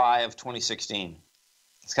in July of 2016.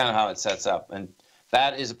 It's kind of how it sets up. And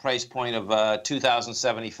that is a price point of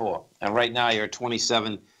 2074. And right now you're at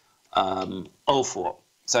 2704.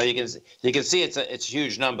 So you can see it's a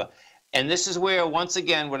huge number. And this is where, once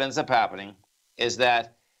again, what ends up happening is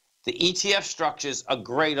that the ETF structures are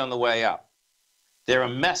great on the way up. They're a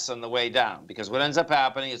mess on the way down, because what ends up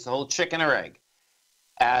happening is the whole chicken or egg.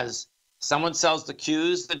 As someone sells the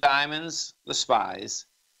Qs, the diamonds, the SPYs,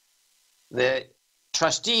 the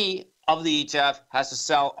trustee of the ETF has to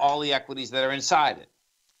sell all the equities that are inside it.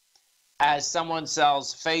 As someone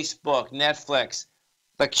sells Facebook, Netflix,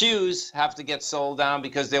 the Qs have to get sold down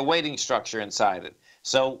because they're weighting structure inside it.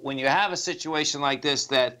 So when you have a situation like this,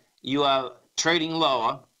 that you are trading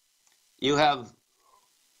lower, you have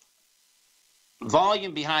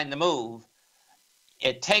volume behind the move,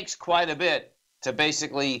 it takes quite a bit to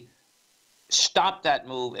basically stop that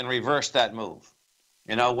move and reverse that move.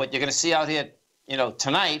 You know, what you're going to see out here, you know,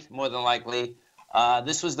 tonight, more than likely,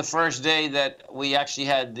 this was the first day that we actually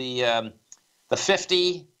had the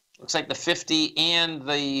 50, looks like the 50 and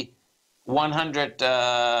the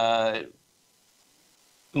 100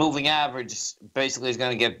 moving average basically is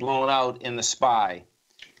going to get blown out in the SPY.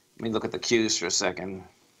 Let me look at the Qs for a second.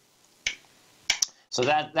 So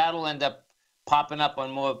that'll end up popping up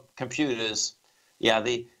on more computers. Yeah,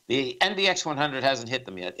 the NDX 100 hasn't hit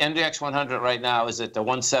them yet. NDX 100 right now is at the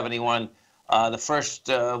 171. The first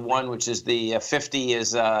one, which is the 50,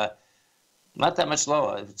 is not that much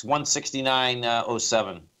lower. It's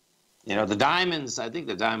 169.07. You know, the diamonds, I think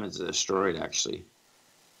the diamonds are destroyed, actually.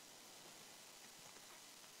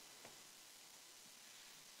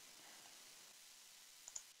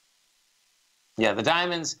 Yeah, the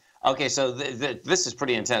diamonds. Okay, so this is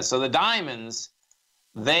pretty intense. So the diamonds,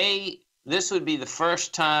 this would be the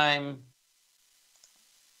first time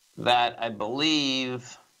that I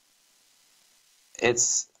believe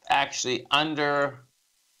it's actually under,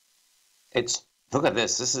 look at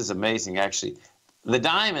this. This is amazing, actually. The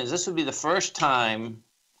diamonds, this would be the first time,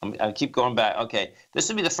 I keep going back. Okay, this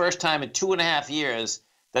would be the first time in 2.5 years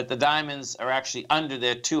that the diamonds are actually under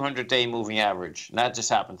their 200-day moving average. And that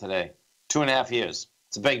just happened today. 2.5 years.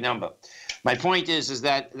 It's a big number. My point is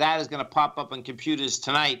that is going to pop up on computers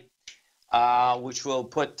tonight, which will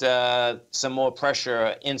put some more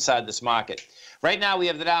pressure inside this market. Right now, we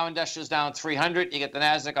have the Dow Industrials down 300. You get the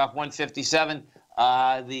NASDAQ off 157.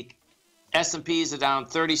 The S&Ps are down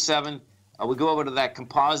 37. We go over to that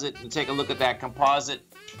composite and take a look at that composite.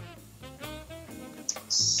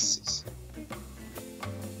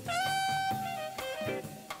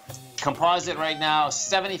 Composite right now,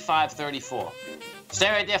 75.34. Stay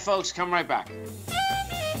right there, folks. Come right back.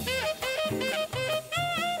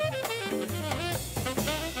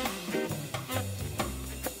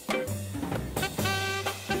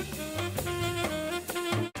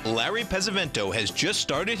 Larry Pesavento has just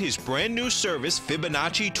started his brand new service,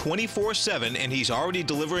 Fibonacci 24/7, and he's already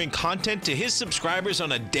delivering content to his subscribers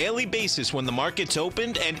on a daily basis when the market's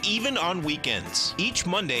opened and even on weekends. Each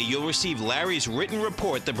Monday, you'll receive Larry's written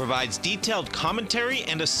report that provides detailed commentary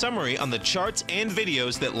and a summary on the charts and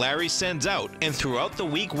videos that Larry sends out. And throughout the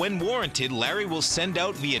week, when warranted, Larry will send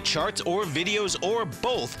out via charts or videos or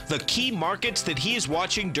both the key markets that he is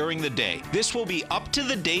watching during the day. This will be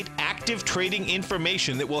up-to-the-date, active trading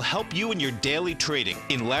information that will help you in your daily trading.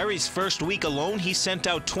 In Larry's first week alone, he sent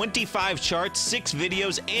out 25 charts, 6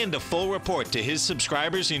 videos, and a full report to his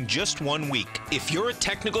subscribers in just 1 week. If you're a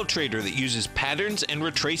technical trader that uses patterns and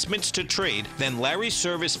retracements to trade, then Larry's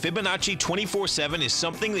service Fibonacci 24/7 is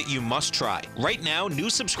something that you must try. Right now, new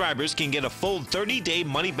subscribers can get a full 30-day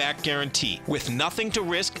money-back guarantee. With nothing to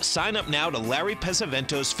risk, sign up now to Larry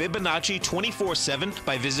Pesavento's Fibonacci 24/7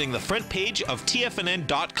 by visiting the front page of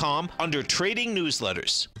TFNN.com under Trading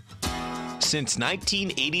Newsletters. Since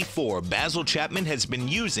 1984, Basil Chapman has been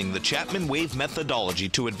using the Chapman Wave methodology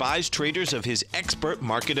to advise traders of his expert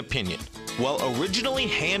market opinion. While originally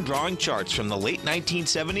hand-drawing charts from the late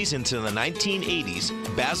 1970s into the 1980s,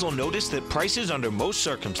 Basil noticed that prices under most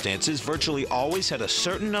circumstances virtually always had a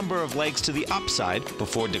certain number of legs to the upside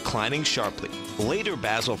before declining sharply. Later,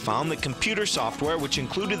 Basil found that computer software, which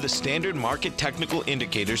included the standard market technical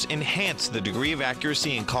indicators, enhanced the degree of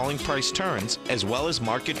accuracy in calling price turns, as well as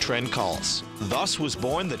market trend calls. Thus was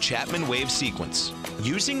born the Chapman Wave sequence.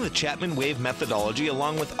 Using the Chapman Wave methodology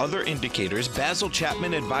along with other indicators, Basil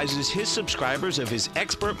Chapman advises his subscribers of his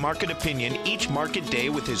expert market opinion each market day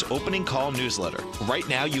with his opening call newsletter. Right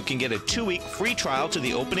now, you can get a 2-week free trial to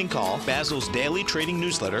the opening call, Basil's daily trading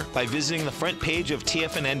newsletter, by visiting the front page of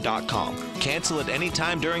TFNN.com. Cancel at any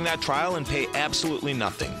time during that trial and pay absolutely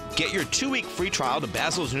nothing. Get your 2-week free trial to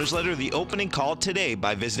Basil's newsletter, The Opening Call, today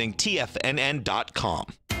by visiting TFNN.com.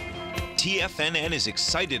 TFNN is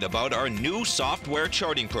excited about our new software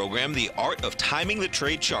charting program, The Art of Timing the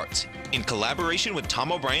Trade Charts. In collaboration with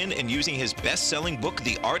Tom O'Brien and using his best-selling book,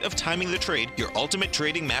 The Art of Timing the Trade, Your Ultimate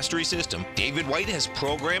Trading Mastery System, David White has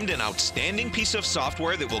programmed an outstanding piece of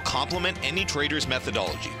software that will complement any trader's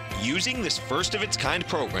methodology. Using this first-of-its-kind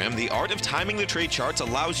program, The Art of Timing the Trade Charts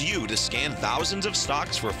allows you to scan thousands of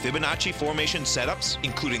stocks for Fibonacci formation setups,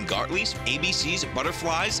 including Gartley's, ABC's,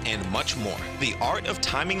 butterflies, and much more. The Art of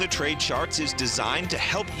Timing the Trade Charts is designed to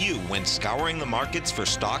help you when scouring the markets for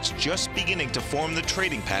stocks just beginning to form the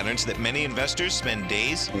trading patterns that many investors spend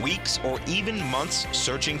days, weeks, or even months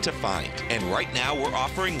searching to find. And right now, we're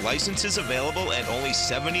offering licenses available at only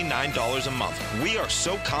 $79 a month. We are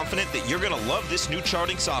so confident that you're going to love this new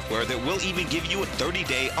charting software that will even give you a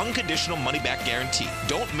 30-day unconditional money-back guarantee.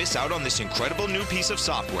 Don't miss out on this incredible new piece of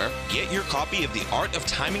software. Get your copy of The Art of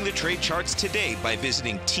Timing the Trade Charts today by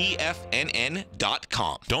visiting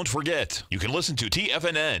TFNN.com. Don't forget, you can listen to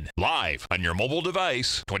TFNN live on your mobile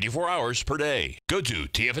device 24 hours per day. Go to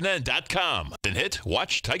TFNN.com, then hit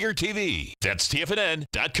Watch Tiger TV. That's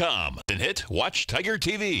TFNN.com, then hit Watch Tiger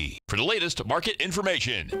TV for the latest market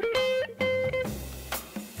information.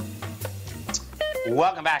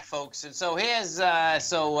 Welcome back, folks. And so here's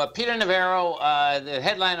Peter Navarro. The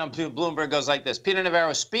headline on Bloomberg goes like this: Peter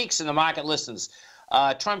Navarro speaks and the market listens.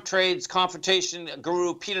 Trump trades confrontation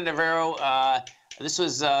guru Peter Navarro. This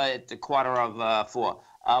was at the 4:15.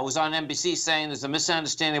 Was on NBC saying there's a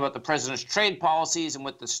misunderstanding about the president's trade policies and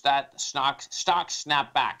with the stock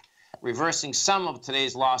snap back, reversing some of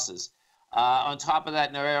today's losses. On top of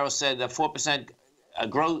that, Navarro said that 4%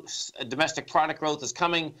 growth, domestic product growth is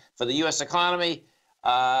coming for the U.S. economy.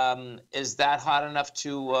 Is that hot enough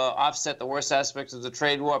to offset the worst aspects of the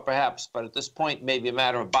trade war? Perhaps, but at this point, maybe a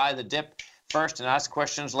matter of buy the dip first and ask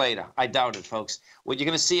questions later. I doubt it, folks. What you're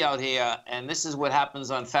going to see out here, and this is what happens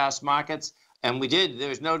on fast markets, and we did.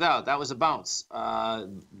 There's no doubt that was a bounce.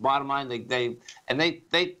 Bottom line,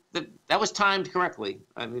 that was timed correctly.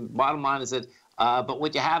 I mean, bottom line is that. But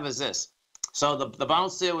what you have is this. So the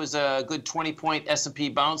bounce there was a good 20-point S&P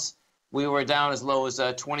bounce. We were down as low as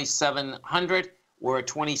 2,700. We're at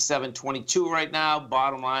 2722 right now.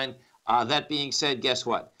 Bottom line, that being said, guess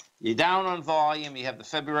what? You're down on volume. You have the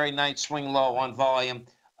February 9th swing low on volume.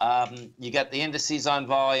 You got the indices on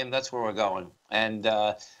volume. That's where we're going. And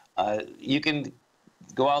you can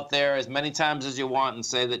go out there as many times as you want and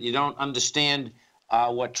say that you don't understand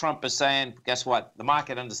what Trump is saying. Guess what? The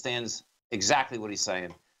market understands exactly what he's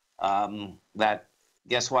saying. That,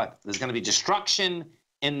 guess what? There's going to be destruction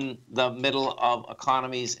in the middle of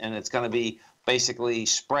economies, and it's going to be basically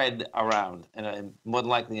spread around, more than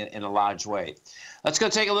likely in a large way. Let's go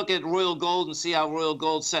take a look at Royal Gold and see how Royal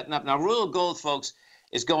Gold's setting up. Now, Royal Gold, folks,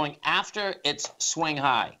 is going after its swing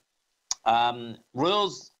high.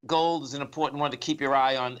 Royal Gold is an important one to keep your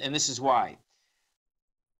eye on, and this is why.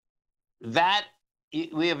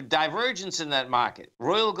 We have divergence in that market.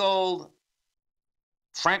 Royal Gold,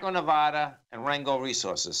 Franco-Nevada, and Rengo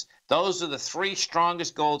Resources. Those are the three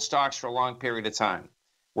strongest gold stocks for a long period of time.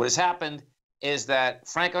 What has happened is that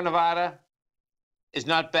Franco-Nevada is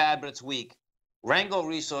not bad, but it's weak. Rengo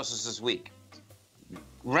Resources is weak.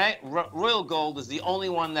 Royal Gold is the only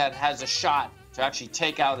one that has a shot to actually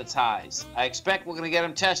take out its highs. I expect we're going to get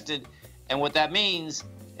them tested, and what that means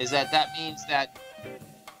is that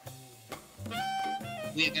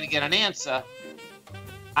we're going to get an answer.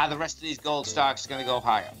 Are the rest of these gold stocks going to go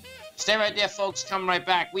higher? Stay right there, folks. Come right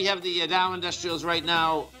back. We have the Dow Industrials right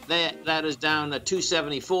now. That is down to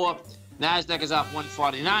 274. NASDAQ is off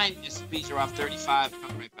 149. S&Ps are off 35.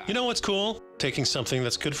 Come right back. You know what's cool? Taking something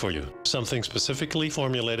that's good for you. Something specifically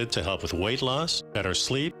formulated to help with weight loss, better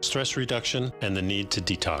sleep, stress reduction, and the need to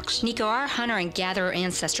detox. Nico, our hunter and gatherer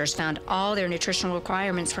ancestors found all their nutritional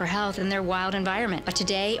requirements for health in their wild environment. But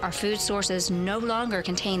today, our food sources no longer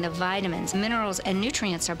contain the vitamins, minerals, and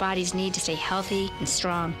nutrients our bodies need to stay healthy and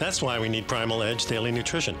strong. That's why we need Primal Edge Daily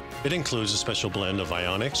Nutrition. It includes a special blend of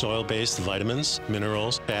ionic, oil-based vitamins,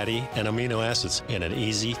 minerals, fatty, and amino acids in an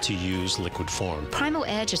easy-to-use liquid form. Primal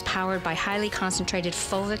Edge is powered by highly concentrated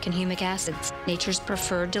fulvic and humic acids, nature's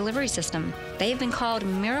preferred delivery system. They've been called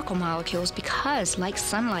miracle molecules because, like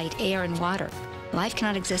sunlight, air, and water, life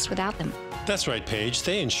cannot exist without them. That's right, Paige.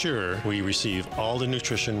 They ensure we receive all the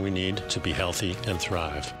nutrition we need to be healthy and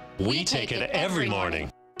thrive. We take it every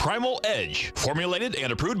morning. Primal Edge, formulated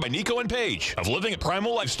and approved by Nico and Paige of Living a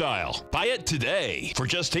Primal Lifestyle. Buy it today for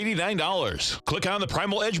just $89. Click on the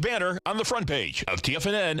Primal Edge banner on the front page of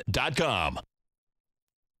TFNN.com.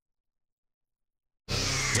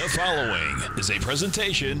 The following is a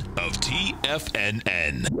presentation of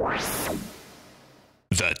TFNN.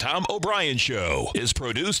 The Tom O'Brien Show is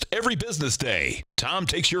produced every business day. Tom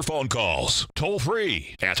takes your phone calls toll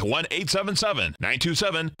free at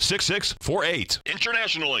 1-877-927-6648.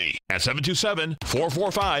 Internationally at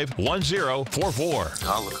 727-445-1044.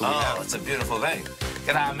 Oh, look who we have. It's a beautiful day. Look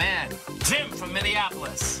at our man, Jim from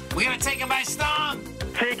Minneapolis. We're going to take it by storm.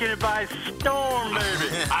 Taking it by storm, baby.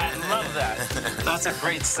 I love that. That's a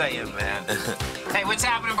great saying, man. Hey, what's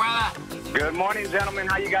happening, brother? Good morning, gentlemen.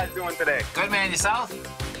 How you guys doing today? Good, man. Yourself?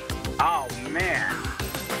 Oh, man.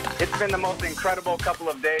 It's been the most incredible couple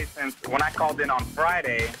of days since when I called in on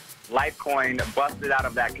Friday, Litecoin busted out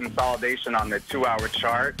of that consolidation on the 2-hour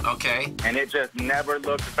chart. Okay. And it just never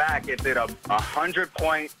looked back. It did a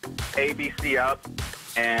 100-point ABC up,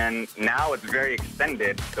 and now it's very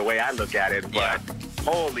extended the way I look at it. But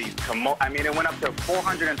holy, I mean, it went up to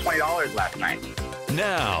 $420 last night.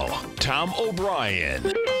 Now, Tom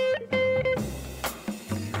O'Brien.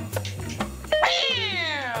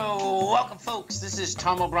 Welcome, folks. This is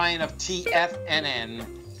Tom O'Brien of TFNN.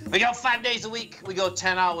 We go 5 days a week. We go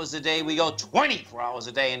 10 hours a day. We go 24 hours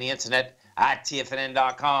a day on the internet at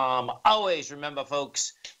TFNN.com. Always remember,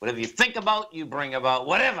 folks, whatever you think about, you bring about.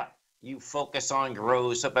 Whatever you focus on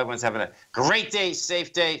grows. Hope everyone's having a great day,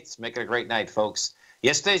 safe day. Let's make it a great night, folks.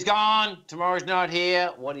 Yesterday's gone. Tomorrow's not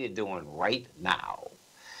here. What are you doing right now?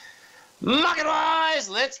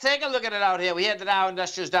 Market-wise, let's take a look at it out here. We had the Dow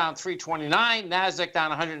Industrials down 329, NASDAQ down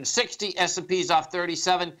 160, S&P's off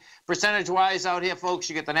 37. Percentage-wise out here, folks,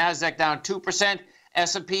 you get the NASDAQ down 2%,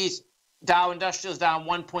 S&P's Dow Industrials down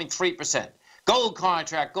 1.3%. Gold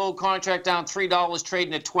contract down $3,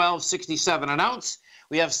 trading at $12.67 an ounce.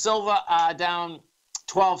 We have silver down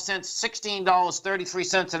 12 cents,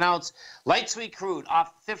 $16.33 an ounce. Light sweet crude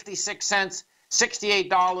off 56 cents,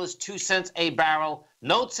 $68, 2 cents a barrel.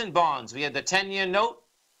 Notes and bonds. We had the 10-year note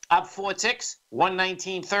up 4 ticks,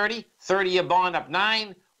 119.30. 30-year bond up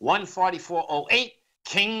 9, 144.08.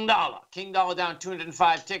 King dollar down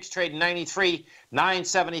 205 ticks, trading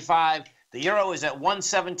 93.975. The euro is at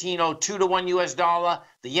 117.02 to 1 U.S. dollar.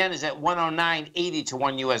 The yen is at 109.80 to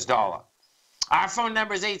 1 U.S. dollar. Our phone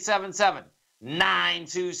number is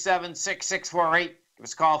 877-927-6648. Give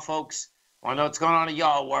us a call, folks. Want to know what's going on in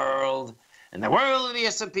your world. In the world of the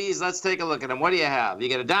S&Ps, let's take a look at them. What do you have? You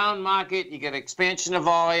get a down market, you get expansion of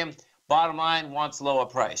volume. Bottom line, wants lower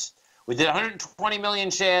price. We did 120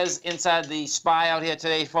 million shares inside the SPY out here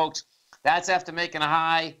today, folks. That's after making a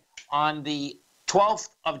high on the 12th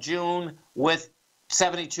of June with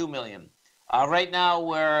 72 million. Right now,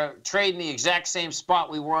 we're trading the exact same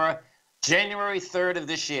spot we were January 3rd of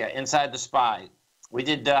this year inside the SPY. We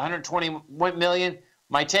did 120 million.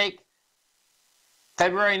 My take,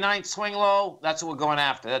 February 9th swing low, that's what we're going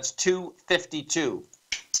after. That's 252.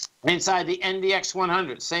 Inside the NDX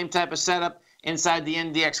 100, same type of setup inside the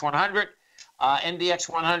NDX 100. NDX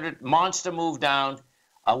 100 monster move down.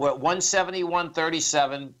 We're at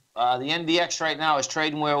 171.37. The NDX right now is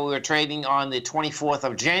trading where we were trading on the 24th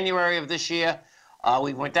of January of this year.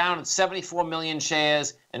 We went down at 74 million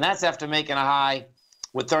shares, and that's after making a high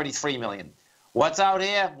with 33 million. What's out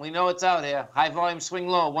here? We know it's out here. High volume swing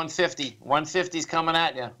low, 150. 150 is coming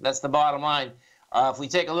at you. That's the bottom line. If we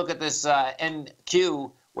take a look at this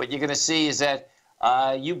NQ, what you're going to see is that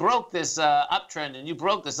you broke this uptrend, and you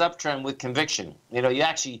broke this uptrend with conviction. You know, you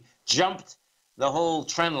actually jumped the whole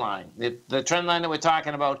trend line. The trend line that we're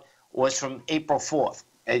talking about was from April 4th.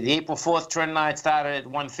 The April 4th trend line started at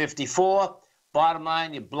 154. Bottom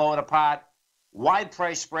line, you blow it apart. Wide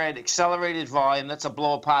price spread, accelerated volume. That's a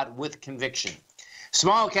blow apart with conviction.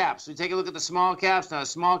 Small caps. We take a look at the small caps. Now,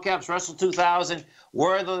 small caps, Russell 2000,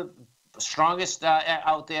 were the strongest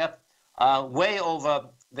out there, way over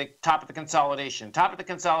the top of the consolidation. Top of the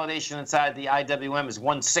consolidation inside the IWM is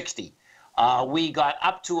 160. We got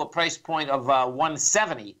up to a price point of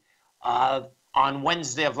 170 on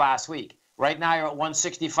Wednesday of last week. Right now, you're at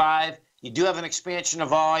 165. You do have an expansion of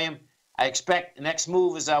volume. I expect the next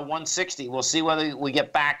move is 160. We'll see whether we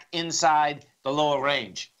get back inside the lower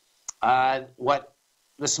range. What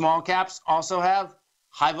the small caps also have,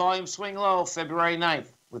 high volume swing low, February 9th.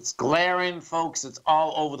 It's glaring, folks. It's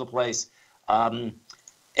all over the place.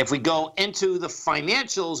 If we go into the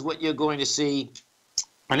financials, what you're going to see,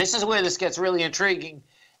 and this is where this gets really intriguing,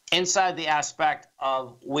 inside the aspect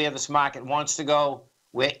of where this market wants to go,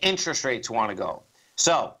 where interest rates want to go.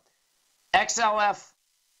 So, XLF,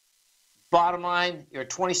 bottom line, you're at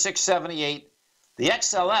 26.78. The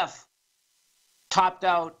XLF topped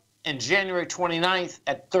out in January 29th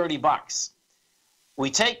at 30 bucks. We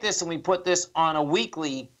take this and we put this on a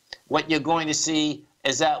weekly, what you're going to see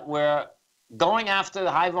is that we're going after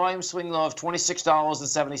the high volume swing low of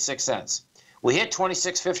 $26.76. We hit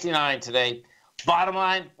 26.59 today. Bottom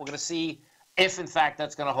line, we're going to see if, in fact,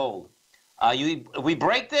 that's going to hold. If we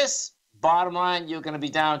break this, bottom line, you're going to be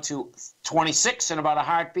down to 26 in about a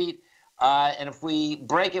heartbeat. And if we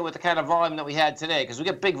break it with the kind of volume that we had today, because we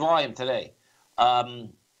get big volume today,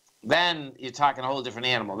 then you're talking a whole different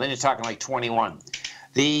animal. Then you're talking like 21.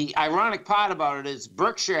 The ironic part about it is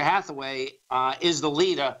Berkshire Hathaway is the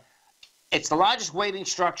leader. It's the largest weighting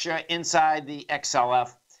structure inside the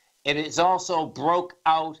XLF. It is also broke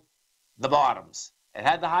out the bottoms. It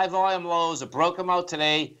had the high volume lows. It broke them out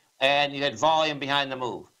today, and you had volume behind the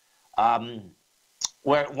move.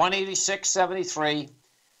 We're at 186.73.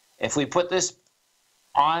 If we put this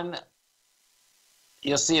on,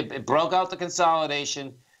 you'll see it broke out the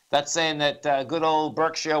consolidation. That's saying that good old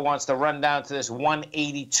Berkshire wants to run down to this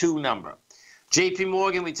 182 number. JP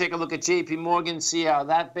Morgan, we take a look at JP Morgan, see how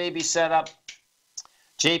that baby set up.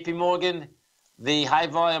 JP Morgan, the high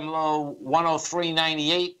volume low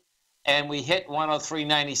 103.98, and we hit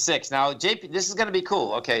 103.96. Now, this is going to be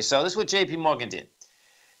cool. Okay, so this is what JP Morgan did.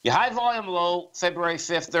 Your high volume low, February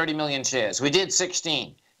 5th, 30 million shares. We did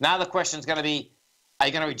 16. Now the question is going to be, are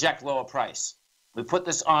you going to reject lower price? We put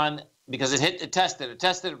this on because it tested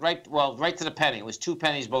it right to the penny. It was 2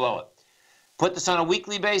 pennies below it. Put this on a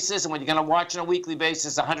weekly basis, and what you're going to watch on a weekly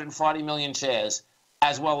basis, 140 million shares,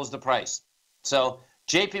 as well as the price. So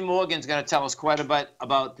JP Morgan's going to tell us quite a bit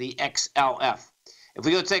about the XLF. If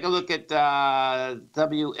we go take a look at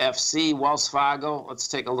WFC, Wells Fargo, let's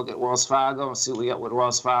take a look at Wells Fargo and see what we got with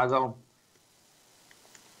Wells Fargo.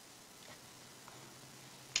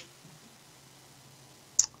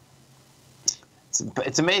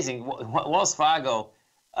 It's amazing. Wells Fargo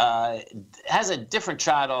has a different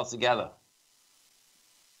chart altogether.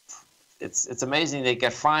 It's amazing they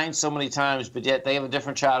get fined so many times, but yet they have a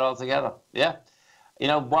different chart altogether. Yeah. You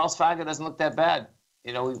know, Wells Fargo doesn't look that bad.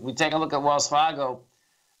 You know, we take a look at Wells Fargo,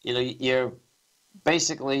 you know, you're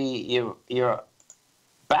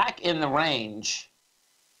back in the range.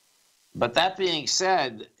 But that being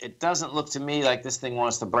said, it doesn't look to me like this thing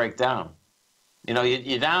wants to break down. You know,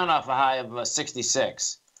 you're down off a high of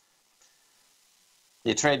 66.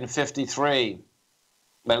 You're trading 53.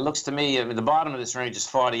 But it looks to me, I mean, the bottom of this range is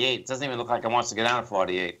 48. It doesn't even look like it wants to get down to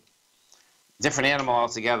 48. Different animal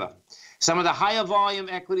altogether. Some of the higher volume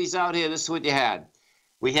equities out here, this is what you had.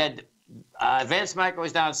 We had Advanced Micro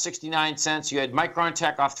was down 69 cents. You had Micron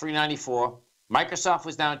Tech off 394. Microsoft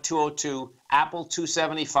was down 202. Apple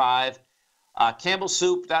 275. Campbell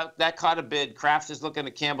Soup, that caught a bid. Kraft is looking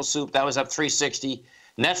at Campbell Soup. That was up 360.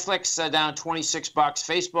 Netflix down 26 bucks.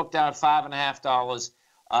 Facebook down $5.50.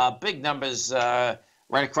 Big numbers right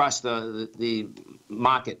across the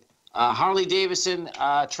market. Harley Davidson,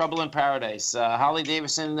 trouble in paradise. Harley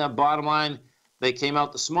Davidson, bottom line, they came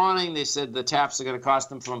out this morning. They said the taps are going to cost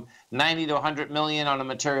them from 90 to 100 million on a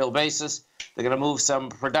material basis. They're going to move some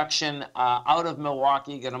production out of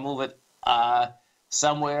Milwaukee, going to move it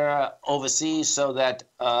somewhere overseas so that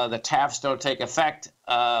the taps don't take effect.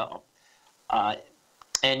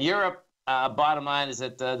 In Europe, bottom line is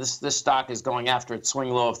that this stock is going after its swing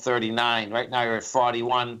low of 39. Right now you're at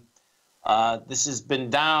 41. This has been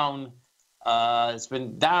down. It's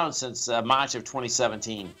been down since March of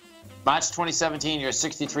 2017. March 2017, you're a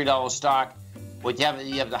 $63 stock. But you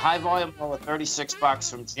have the high volume low of $36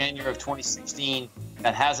 from January of 2016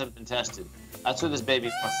 that hasn't been tested. That's where this baby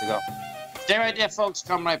wants to go. Stay right there, folks.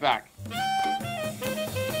 Come right back.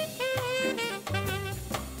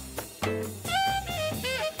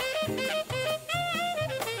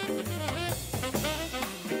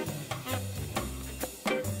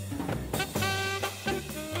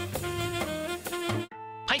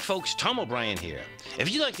 Hi folks, Tom O'Brien here. If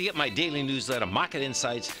you'd like to get my daily newsletter, Market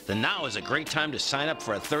Insights, then now is a great time to sign up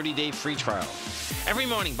for a 30-day free trial. Every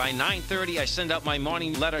morning by 9:30, I send out my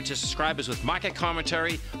morning letter to subscribers with market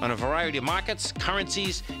commentary on a variety of markets,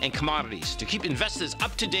 currencies, and commodities to keep investors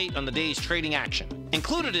up to date on the day's trading action.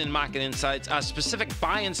 Included in Market Insights are specific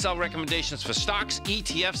buy and sell recommendations for stocks,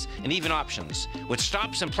 ETFs, and even options, with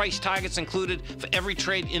stops and price targets included for every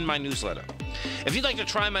trade in my newsletter. If you'd like to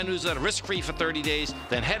try my newsletter risk-free for 30 days,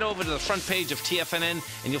 then head over to the front page of TFNN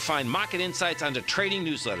and you'll find Market Insights under Trading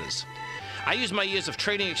Newsletters. I use my years of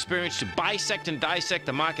trading experience to bisect and dissect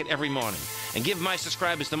the market every morning and give my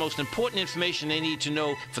subscribers the most important information they need to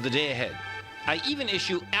know for the day ahead. I even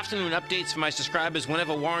issue afternoon updates for my subscribers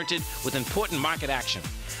whenever warranted with important market action.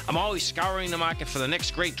 I'm always scouring the market for the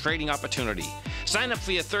next great trading opportunity. Sign up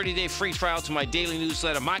for your 30-day free trial to my daily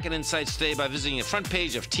newsletter, Market Insights, today by visiting the front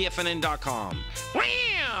page of TFNN.com.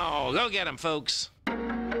 Wow! Go get 'em, folks.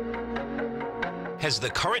 Has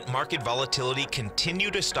the current market volatility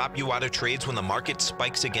continued to stop you out of trades when the market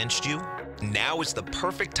spikes against you? Now is the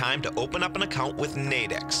perfect time to open up an account with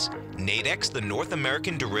Nadex. Nadex, the North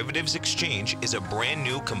American Derivatives Exchange, is a brand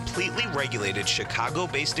new, completely regulated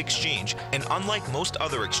Chicago-based exchange, and unlike most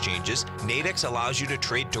other exchanges, Nadex allows you to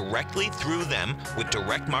trade directly through them with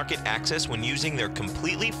direct market access when using their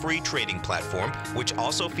completely free trading platform, which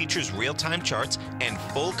also features real-time charts and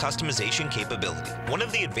full customization capability. One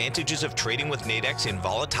of the advantages of trading with Nadex in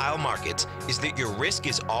volatile markets is that your risk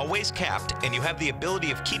is always capped and you have the ability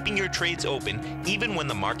of keeping your trades open even when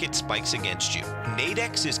the market spikes against you.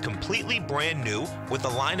 Nadex is completely brand new with a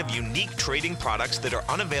line of unique trading products that are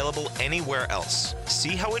unavailable anywhere else.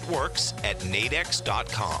 See how it works at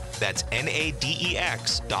nadex.com. That's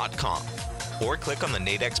NADEX.com. Or click on the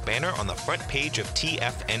Nadex banner on the front page of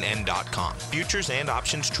TFNN.com. Futures and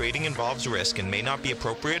options trading involves risk and may not be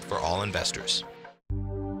appropriate for all investors.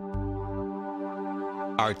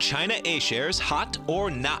 Are China A shares hot or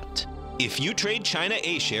not? If you trade China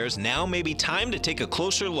A shares, now may be time to take a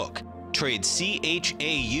closer look. Trade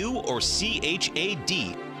CHAU or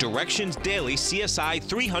CHAD, Directions Daily CSI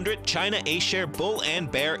 300 China A Share Bull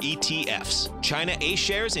and Bear ETFs. China A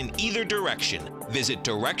shares in either direction. Visit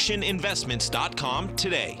directioninvestments.com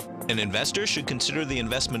today. An investor should consider the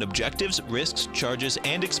investment objectives, risks, charges,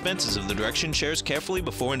 and expenses of the Direction shares carefully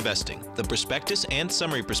before investing. The prospectus and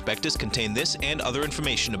summary prospectus contain this and other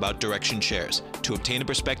information about Direction shares. To obtain a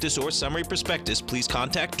prospectus or summary prospectus, please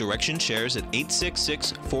contact Direction shares at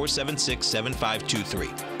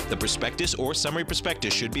 866-476-7523. The prospectus or summary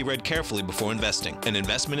prospectus should be read carefully before investing. An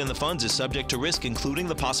investment in the funds is subject to risk, including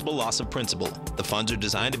the possible loss of principal. The funds are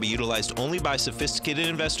designed to be utilized only by sophisticated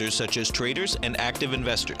investors such as traders and active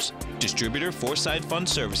investors. Distributor Foreside Fund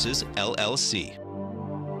Services, LLC.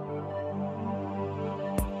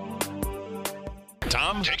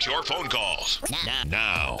 Tom takes your phone calls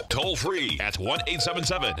now. Toll free at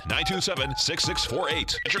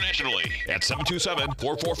 1-877-927-6648. Internationally at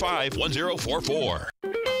 727-445-1044.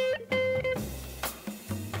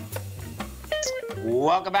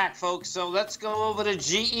 Welcome back, folks. So let's go over to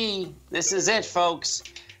GE. This is it, folks.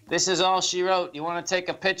 This is all she wrote. You want to take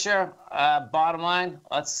a picture? Bottom line,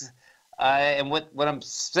 let's. And what I'm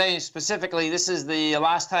saying specifically, this is the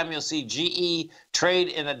last time you'll see GE trade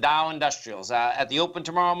in the Dow Industrials. At the open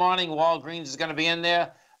tomorrow morning, Walgreens is going to be in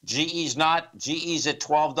there. GE's not. GE's at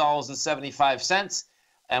 $12.75.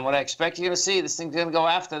 And what I expect you're going to see, this thing's going to go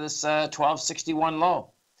after this 1261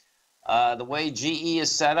 low. The way GE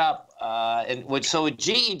is set up, so what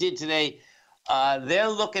GE did today, they're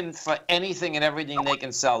looking for anything and everything they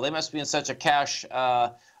can sell. They must be in such a cash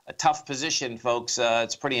a tough position, folks.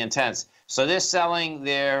 It's pretty intense. So they're selling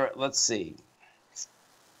their, let's see.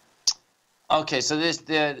 Okay, so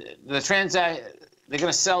they're going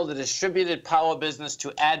to sell the distributed power business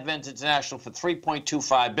to Advent International for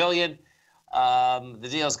 $3.25 billion. The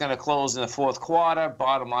deal is going to close in the fourth quarter.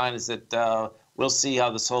 Bottom line is that we'll see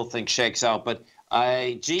how this whole thing shakes out. But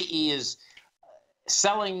GE is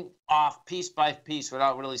selling off piece by piece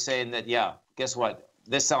without really saying that, yeah, guess what?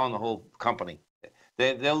 They're selling the whole company.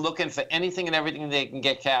 They're looking for anything and everything they can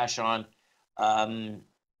get cash on.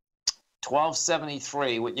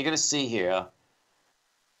 1273, what you're going to see here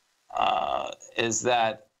is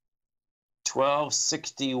that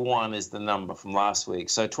 1261 is the number from last week.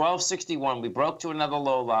 So 1261, we broke to another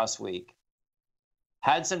low last week,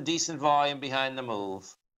 had some decent volume behind the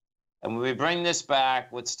move, and when we bring this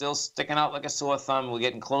back, what's still sticking out like a sore thumb, we're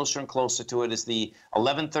getting closer and closer to it, is the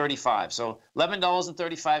 1135. So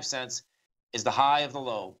 $11.35 is the high of the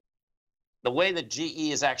low. The way that GE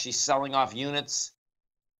is actually selling off units,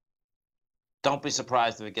 don't be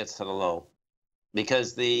surprised if it gets to the low,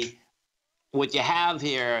 because what you have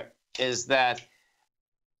here is that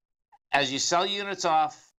as you sell units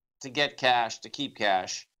off to get cash, to keep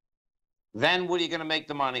cash, then what are you going to make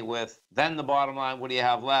the money with? Then the bottom line, what do you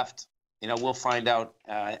have left? You know, we'll find out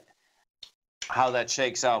how that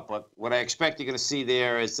shakes out. But what I expect you're going to see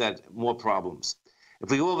there is that more problems.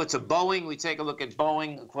 If we go over to Boeing, we take a look at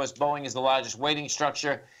Boeing. Of course, Boeing is the largest weighting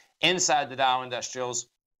structure inside the Dow Industrials.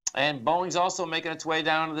 And Boeing's also making its way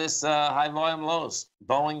down to this high volume lows.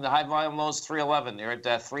 Boeing, the high volume lows, 311. They're at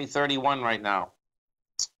 331 right now.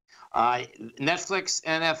 Netflix,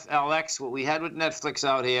 NFLX, what we had with Netflix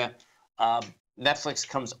out here, Netflix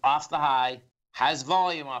comes off the high, has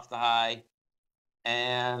volume off the high,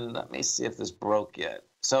 and let me see if this broke yet.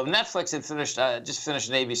 So Netflix had finished, just finished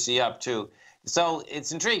an ABC up too. So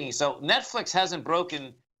it's intriguing. So Netflix hasn't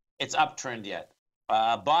broken its uptrend yet.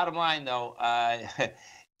 Bottom line though,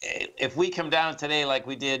 if we come down today like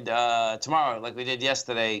we did tomorrow, like we did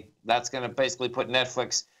yesterday, that's going to basically put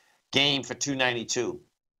Netflix game for 292.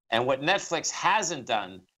 And what Netflix hasn't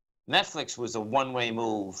done, Netflix was a one-way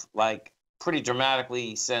move, like pretty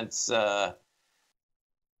dramatically since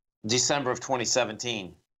December of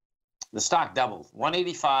 2017. The stock doubled,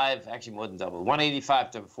 185, actually more than doubled,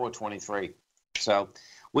 185 to 423. So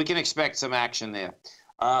we can expect some action there.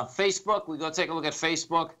 Facebook, we go take a look at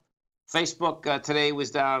Facebook. Facebook today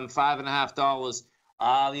was down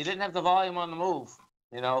 $5.50. You didn't have the volume on the move.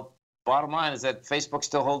 You know, bottom line is that Facebook's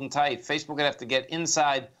still holding tight. Facebook would have to get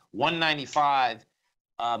inside 195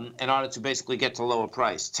 in order to basically get to lower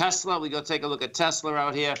price. Tesla, we go take a look at Tesla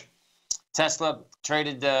out here. Tesla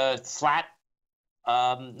traded flat.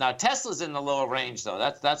 Now Tesla's in the lower range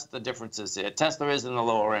though. That's the differences here. Tesla is in the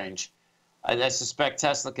lower range. I suspect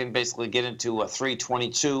Tesla can basically get into a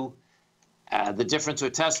 322. The difference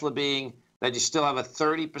with Tesla being that you still have a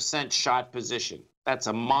 30% short position. That's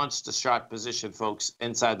a monster short position, folks,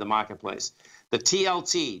 inside the marketplace. The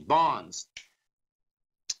TLT, bonds.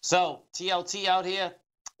 So TLT out here,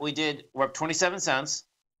 we're up 27 cents.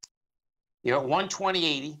 You're at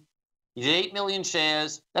 120.80. You did 8 million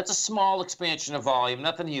shares. That's a small expansion of volume,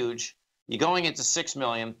 nothing huge. You're going into 6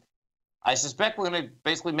 million. I suspect we're going to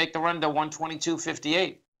basically make the run to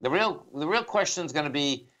 122.58. The real question is going to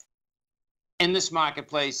be, in this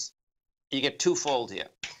marketplace, you get twofold here.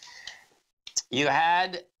 You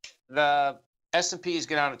had the S&Ps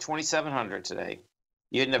get down to 2,700 today.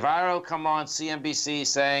 You had Navarro come on CNBC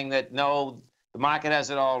saying that no, the market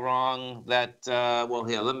has it all wrong. That well,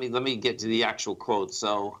 here, let me get to the actual quote.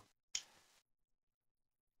 So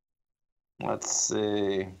let's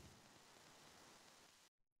see.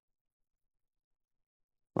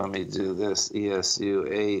 Let me do this.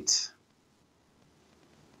 ESU 8.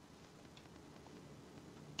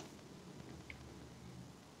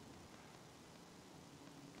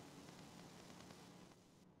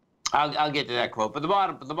 I'll get to that quote, but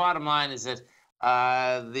the bottom line is that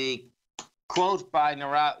the quote by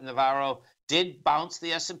Navarro did bounce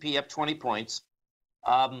the S&P up 20 points.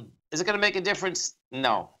 Is it going to make a difference?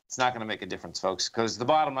 No, it's not going to make a difference, folks, because the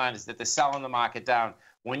bottom line is that they're selling the market down.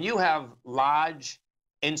 When you have large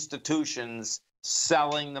institutions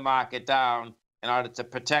selling the market down in order to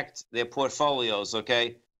protect their portfolios,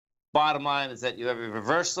 okay, bottom line is that you have a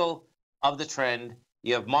reversal of the trend.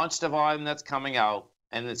 You have monster volume that's coming out.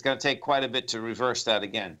 And it's going to take quite a bit to reverse that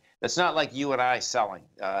again. That's not like you and I selling.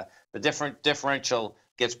 The differential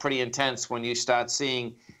gets pretty intense when you start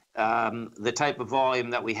seeing the type of volume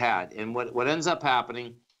that we had. And what ends up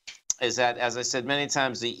happening is that, as I said many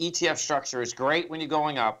times, the ETF structure is great when you're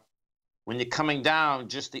going up. When you're coming down,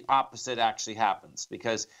 just the opposite actually happens,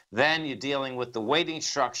 because then you're dealing with the weighting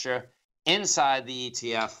structure inside the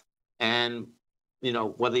ETF, and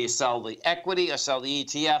whether you sell the equity or sell the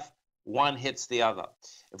ETF, one hits the other.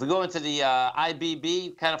 If we go into the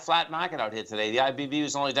IBB, kind of flat market out here today. The IBB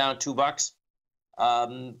was only down $2,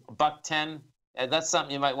 $1.10. And that's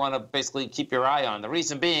something you might want to basically keep your eye on. The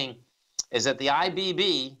reason being is that the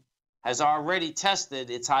IBB has already tested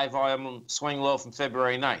its high volume swing low from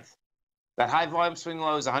February 9th. That high volume swing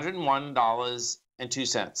low is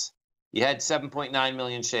 $101.02. You had 7.9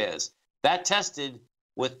 million shares. That tested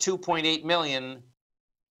with 2.8 million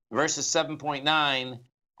versus 7.9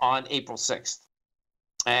 on April 6th.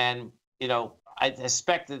 And, I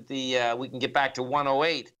expect that we can get back to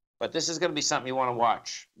 108, but this is going to be something you want to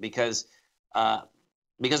watch because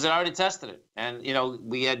it already tested it. And,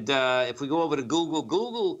 we had, if we go over to Google,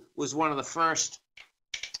 Google was one of the first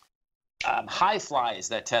high flyers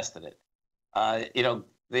that tested it.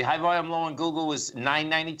 The high volume low on Google was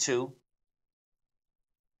 992.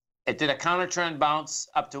 It did a counter trend bounce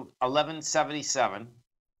up to 1177.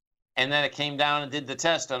 And then it came down and did the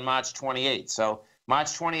test on March 28th. So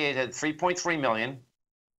March 28th had 3.3 million.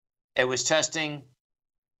 It was testing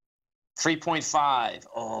 3.5.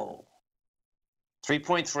 Oh,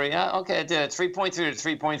 3.3. Okay, it did 3.3 to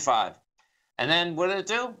 3.5. And then what did it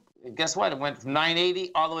do? Guess what? It went from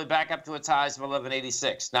 980 all the way back up to its highs of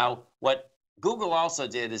 1186. Now, what Google also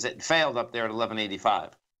did is it failed up there at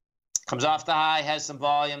 1185. Comes off the high, has some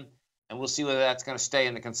volume, and we'll see whether that's going to stay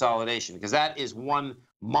in the consolidation, because that is one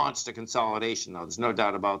monster consolidation, though. There's no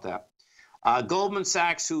doubt about that. Goldman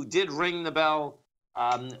Sachs, who did ring the bell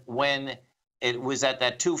when it was at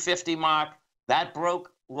that 250 mark, that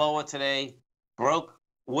broke lower today, broke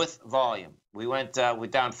with volume. We're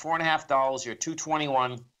down $4.50. You're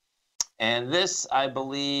 221, and this, I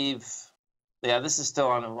believe, this is still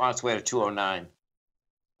on its way to 209.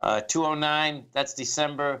 209. That's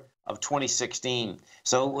December of 2016.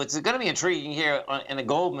 So what's going to be intriguing here in the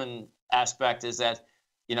Goldman aspect is that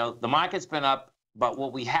the market's been up, but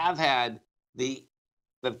what we have had, the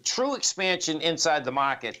true expansion inside the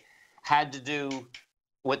market had to do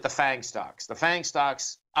with the FANG stocks. The FANG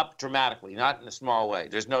stocks up dramatically, not in a small way.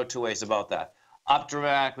 There's no two ways about that. Up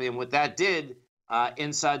dramatically, and what that did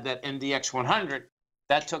inside that NDX 100,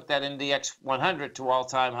 that took that NDX 100 to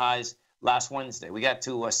all-time highs last Wednesday. We got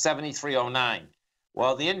to 73.09.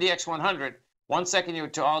 Well, the NDX 100, 1 second you're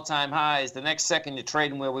to all-time highs, the next second you're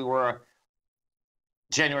trading where we were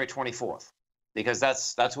January 24th, because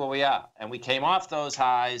that's where we are. And we came off those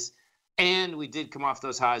highs, and we did come off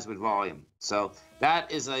those highs with volume. So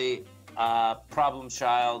that is a problem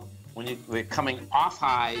child when we're coming off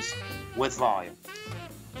highs with volume.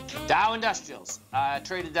 Dow Industrials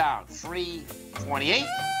traded down 328.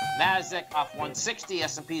 NASDAQ off 160.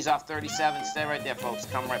 S&P's off 37. Stay right there, folks.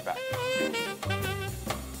 Come right back.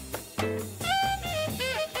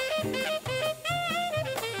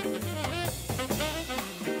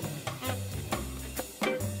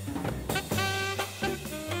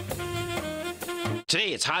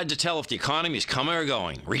 Today, it's hard to tell if the economy is coming or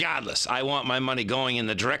going. Regardless, I want my money going in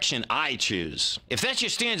the direction I choose. If that's your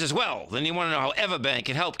stance as well, then you want to know how EverBank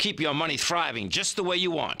can help keep your money thriving just the way you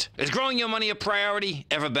want. Is growing your money a priority?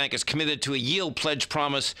 EverBank is committed to a yield pledge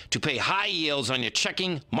promise to pay high yields on your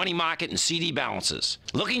checking, money market, and CD balances.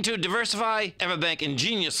 Looking to diversify? EverBank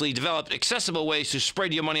ingeniously developed accessible ways to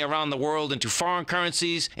spread your money around the world into foreign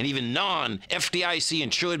currencies and even non-FDIC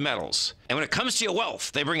insured metals. And when it comes to your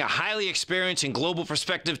wealth, they bring a highly experienced and global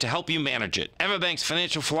perspective to help you manage it. EverBank's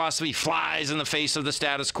financial philosophy flies in the face of the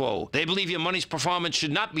status quo. They believe your money's performance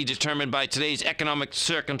should not be determined by today's economic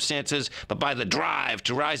circumstances, but by the drive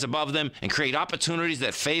to rise above them and create opportunities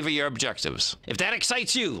that favor your objectives. If that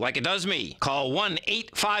excites you, like it does me, call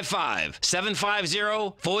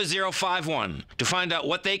 1-855-750-4051 to find out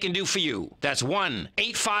what they can do for you. That's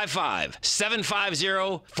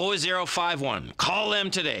 1-855-750-4051. Call them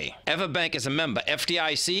today. EverBank is a member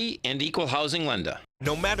FDIC and equal housing lender.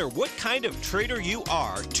 No matter what kind of trader you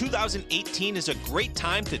are, 2018 is a great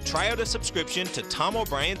time to try out a subscription to Tom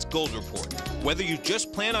O'Brien's Gold Report. Whether you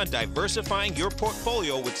just plan on diversifying your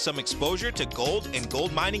portfolio with some exposure to gold and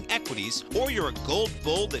gold mining equities, or you're a gold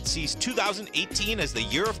bull that sees 2018 as the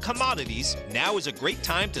year of commodities, now is a great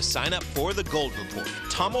time to sign up for the Gold Report.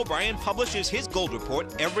 Tom O'Brien publishes his Gold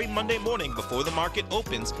Report every Monday morning before the market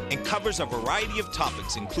opens and covers a variety of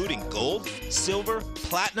topics including gold, silver,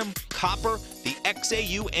 platinum, copper, the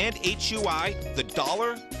XAU and HUI, the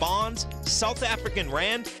dollar, bonds, South African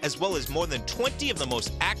rand, as well as more than 20 of the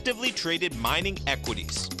most actively traded mining mining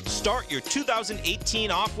equities. Start your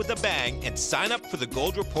 2018 off with a bang and sign up for the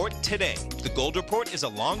Gold Report today. The Gold Report is a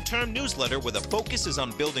long-term newsletter where the focus is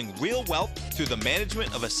on building real wealth through the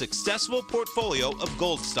management of a successful portfolio of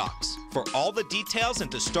gold stocks. For all the details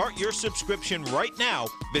and to start your subscription right now,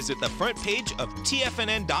 visit the front page of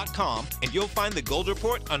TFNN.com and you'll find the Gold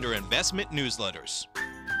Report under Investment Newsletters.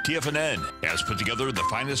 TFNN has put together the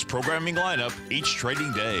finest programming lineup each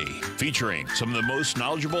trading day, featuring some of the most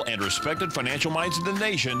knowledgeable and respected financial minds in the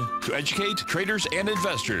nation to educate traders and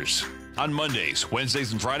investors. On Mondays,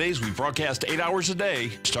 Wednesdays, and Fridays, we broadcast 8 hours a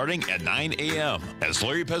day, starting at 9 a.m. as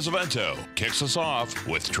Larry Pesavento kicks us off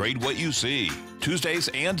with Trade What You See. Tuesdays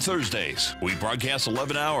and Thursdays, we broadcast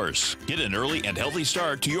 11 hours. Get an early and healthy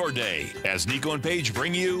start to your day as Nico and Paige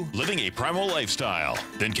bring you Living a Primal Lifestyle.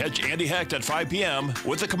 Then catch Andy Hecht at 5 p.m.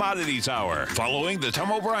 with the Commodities Hour, following the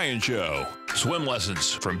Tom O'Brien Show. Swim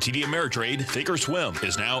lessons from TD Ameritrade Thinkorswim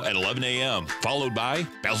is now at 11 a.m., followed by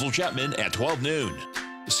Basil Chapman at 12 noon.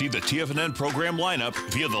 See the TFNN program lineup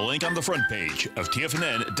via the link on the front page of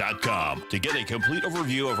TFNN.com to get a complete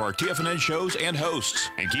overview of our TFNN shows and hosts.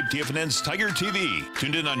 And keep TFNN's Tiger TV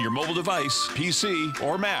tuned in on your mobile device, PC,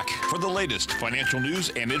 or Mac for the latest financial news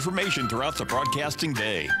and information throughout the broadcasting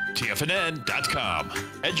day. TFNN.com,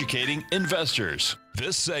 educating investors.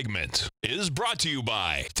 This segment is brought to you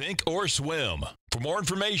by Think or Swim. For more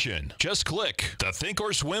information, just click the Think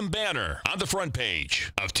or Swim banner on the front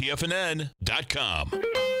page of TFNN.com.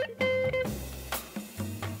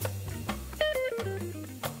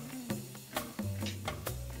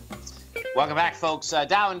 Welcome back, folks.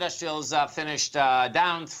 Dow Industrials finished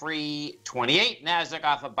down 328. Nasdaq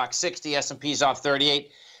off $160. S&P's off 38.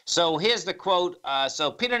 So here's the quote.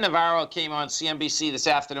 So Peter Navarro came on CNBC this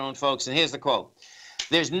afternoon, folks, and here's the quote.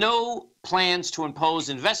 There's no plans to impose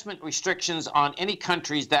investment restrictions on any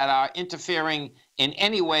countries that are interfering in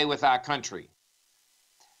any way with our country.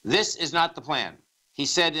 This is not the plan. He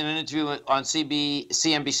said in an interview on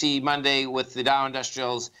CNBC Monday with the Dow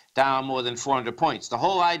Industrials down more than 400 points. The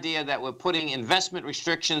whole idea that we're putting investment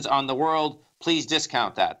restrictions on the world, please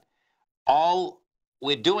discount that. All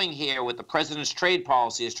we're doing here with the president's trade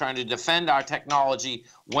policy is trying to defend our technology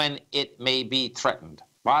when it may be threatened.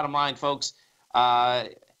 Bottom line, folks,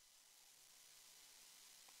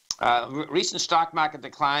 recent stock market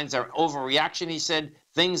declines are overreaction, he said.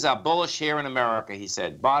 Things are bullish here in America, he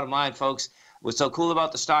said. Bottom line, folks, what's so cool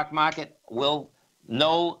about the stock market, we'll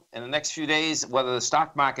know in the next few days whether the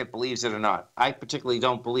stock market believes it or not. I particularly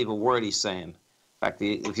don't believe a word he's saying. In fact,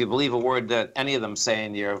 if you believe a word that any of them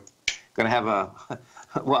saying, you're going to have a,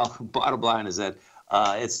 well, bottom line is that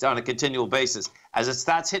it's on a continual basis. As it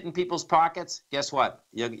starts hitting people's pockets, guess what?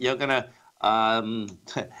 You're going to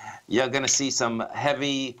see some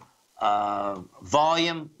heavy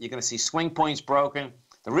volume. You're going to see swing points broken.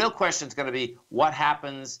 The real question is going to be what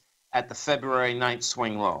happens at the February 9th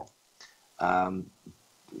swing low.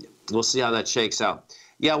 We'll see how that shakes out.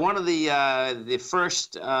 Yeah, one of the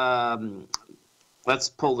first, let's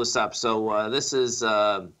pull this up. So this is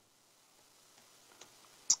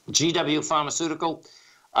GW Pharmaceutical.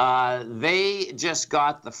 They just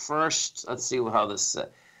got the first, let's see how this,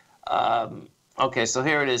 okay, so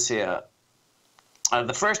here it is here.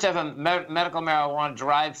 The first ever medical marijuana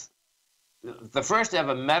derived, the first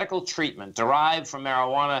ever medical treatment derived from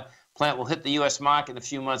marijuana plant will hit the U.S. market in a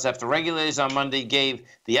few months after regulators on Monday gave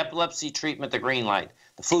the epilepsy treatment the green light.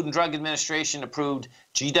 The Food and Drug Administration approved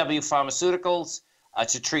GW Pharmaceuticals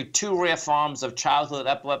to treat 2 rare forms of childhood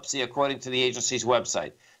epilepsy, according to the agency's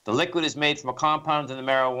website. The liquid is made from a compound in the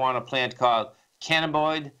marijuana plant called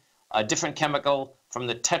cannabinoid, a different chemical from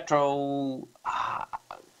the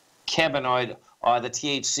tetracannabinoid, or the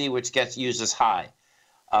THC, which gets used as high.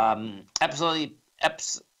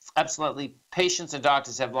 Absolutely, patients and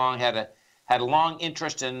doctors have long had a long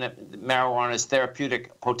interest in marijuana's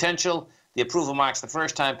therapeutic potential. The approval marks the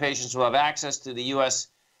first time patients will have access to the U.S.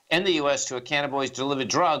 to a cannabinoid-delivered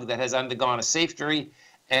drug that has undergone a safety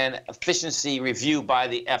and efficiency review by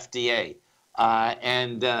the FDA.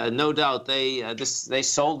 No doubt they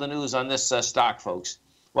sold the news on this stock, folks.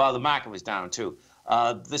 Well, the market was down too.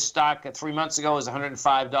 This stock 3 months ago was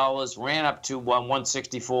 $105, ran up to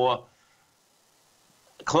 $164,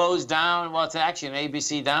 closed down. Well, it's actually an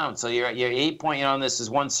ABC down. So your 8-point on this is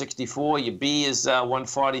 164. Your B is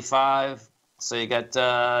 145. So you got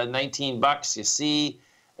 19 bucks. Your C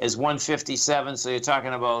is 157. So you're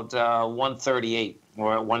talking about 138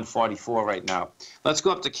 or 144 right now. Let's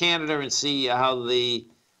go up to Canada and see how the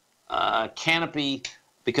canopy.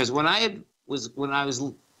 Because when I was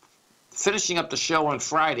finishing up the show on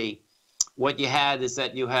Friday, what you had is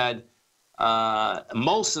that you had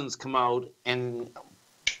Molson's come out and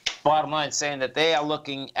bottom line saying that they are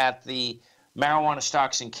looking at the marijuana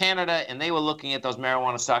stocks in Canada, and they were looking at those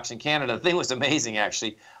marijuana stocks in Canada. The thing was amazing,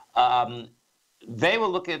 actually. They were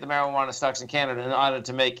looking at the marijuana stocks in Canada in order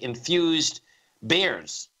to make infused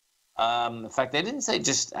beers. In fact, they didn't say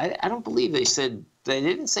just, I don't believe they said, they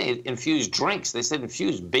didn't say infused drinks. They said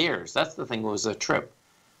infused beers. That's the thing that was a trip.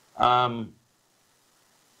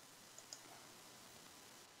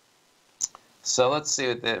 So let's see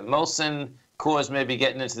what the Molson Coors may be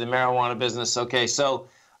getting into the marijuana business. Okay, so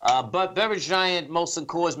but beverage giant Molson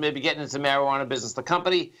Coors may be getting into the marijuana business. The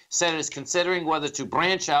company said it is considering whether to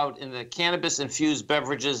branch out in the cannabis-infused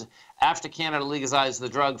beverages after Canada legalized the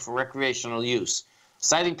drug for recreational use.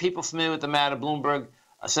 Citing people familiar with the matter, Bloomberg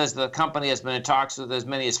says the company has been in talks with as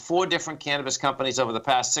many as 4 different cannabis companies over the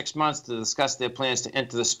past 6 months to discuss their plans to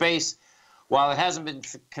enter the space. While it hasn't been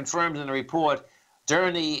confirmed in the report,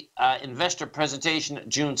 during the investor presentation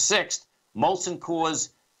June 6th, Molson Coors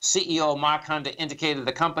CEO Mark Hunter indicated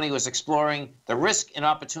the company was exploring the risk and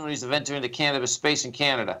opportunities of entering the cannabis space in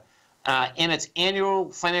Canada. In its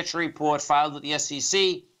annual financial report filed with the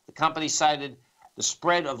SEC, the company cited the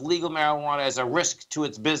spread of legal marijuana as a risk to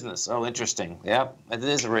its business. Oh, interesting. Yep, it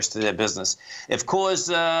is a risk to their business. If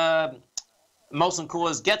Molson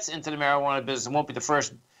Coors gets into the marijuana business, it won't be the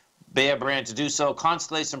first beer brand to do so.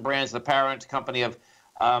 Constellation Brands, the parent company of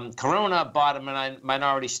Corona, bought a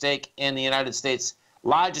minority stake in the United States'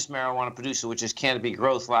 largest marijuana producer, which is Canopy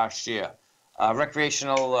Growth, last year.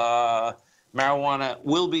 Recreational marijuana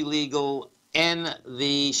will be legal in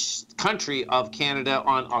the country of Canada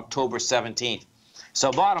on October 17th. So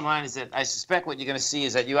bottom line is that I suspect what you're going to see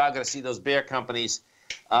is that you are going to see those beer companies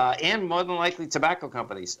and more than likely tobacco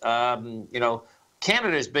companies. You know,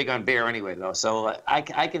 Canada is big on beer anyway, though. So I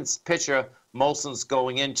can picture Molson's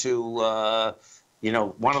going into, you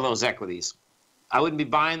know, one of those equities. I wouldn't be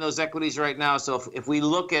buying those equities right now. So if we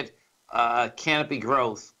look at Canopy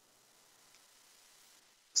Growth,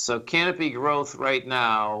 so Canopy Growth right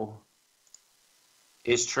now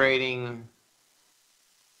is trading.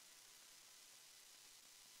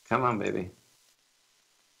 Come on, baby.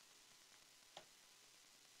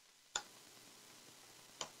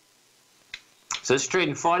 So it's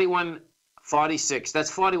trading 41.46.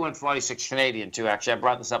 That's 41.46 Canadian too. Actually, I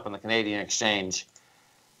brought this up on the Canadian exchange.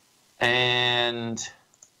 And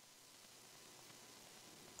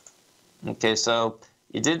okay, so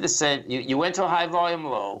you did the same. You went to a high volume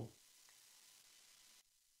low.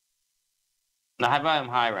 No, high volume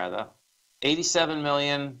high rather. 87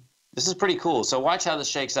 million. This is pretty cool. So watch how this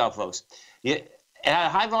shakes out, folks. It had a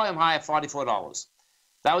high volume high of $44.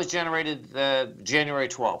 That was generated January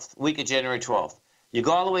 12th, week of January 12th. You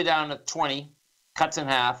go all the way down to 20, cuts in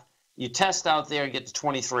half. You test out there and get to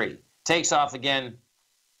 23. Takes off again.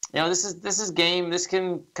 You know, this is game. This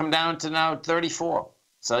can come down to now 34.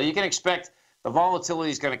 So you can expect the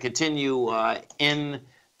volatility is going to continue in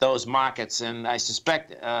those markets, and I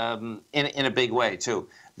suspect in a big way too.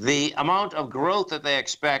 The amount of growth that they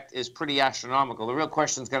expect is pretty astronomical. The real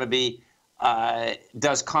question is going to be,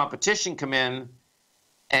 does competition come in,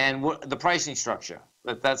 and what the pricing structure?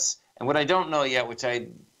 And what I don't know yet, which I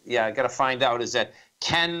got to find out, is that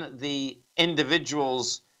can the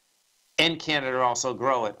individuals in Canada also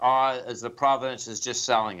grow it, or is the province is just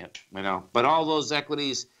selling it? You know, but all those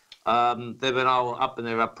equities, they've been all up, and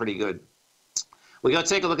they're up pretty good. We got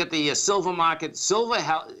to take a look at the silver market. Silver,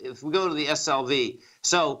 if we go to the SLV,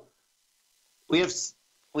 so we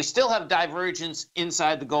still have divergence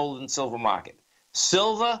inside the gold and silver market.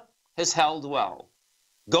 Silver has held well.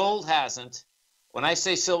 Gold hasn't. When I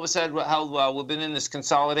say silver's held well, we've been in this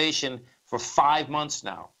consolidation for 5 months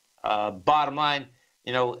now. Bottom line,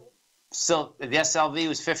 you know, the SLV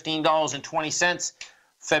was $15.20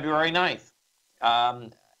 February 9th.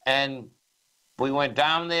 And we went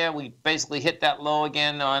down there. We basically hit that low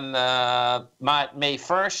again on May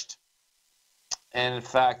 1st. And in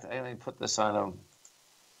fact, let me put this on.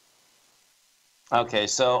 Okay,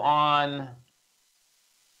 so on,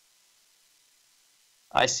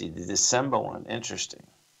 I see the December one. Interesting.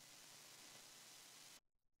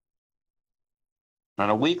 On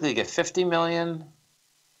a weekly, you get 50 million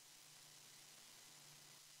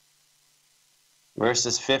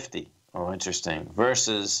versus 50. Oh, interesting.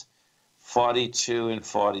 Versus 42 and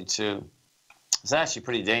 42. It's actually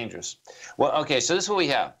pretty dangerous. Well, okay, so this is what we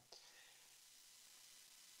have.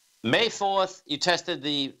 May 4th, you tested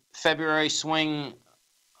the February swing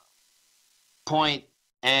point,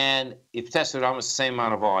 and you tested almost the same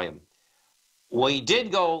amount of volume. We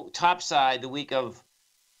did go topside the week of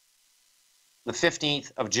the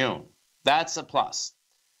 15th of June. That's a plus.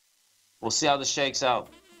 We'll see how this shakes out.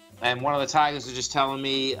 And one of the Tigers was just telling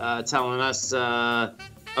me, telling us,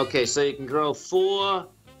 Okay, so you can grow 4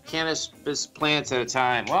 cannabis plants at a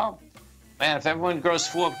time. Well, man, if everyone grows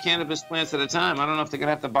 4 cannabis plants at a time, I don't know if they're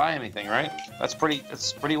gonna have to buy anything, right? That's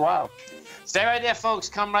pretty wild. Stay right there, folks.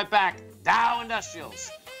 Come right back. Dow Industrials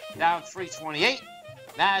down 328.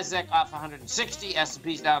 NASDAQ off 160.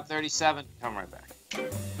 S&P's down 37. Come right back.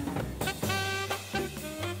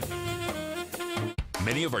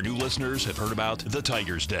 Many of our new listeners have heard about the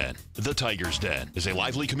Tiger's Den. The Tiger's Den is a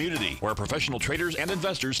lively community where professional traders and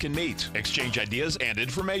investors can meet, exchange ideas and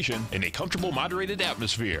information in a comfortable, moderated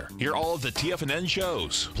atmosphere. Hear all of the TFNN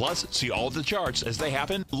shows, plus see all of the charts as they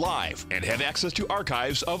happen live and have access to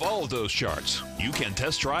archives of all of those charts. You can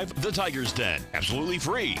test drive the Tiger's Den absolutely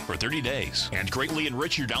free for 30 days and greatly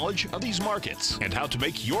enrich your knowledge of these markets and how to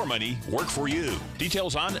make your money work for you.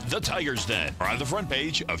 Details on the Tiger's Den are on the front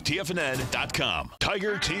page of TFNN.com.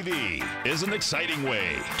 Tiger TV is an exciting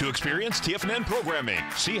way to experience TFNN programming.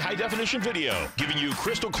 See high-definition video, giving you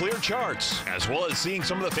crystal clear charts, as well as seeing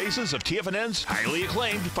some of the faces of TFNN's highly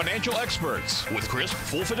acclaimed financial experts with crisp,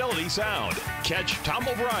 full-fidelity sound. Catch Tom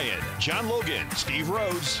O'Brien, John Logan, Steve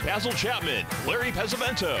Rhodes, Basil Chapman, Larry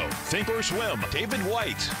Pesavento, Think or Swim, David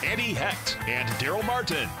White, Andy Hecht, and Daryl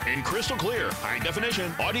Martin in crystal clear,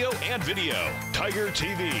 high-definition audio and video. Tiger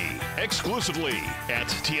TV, exclusively at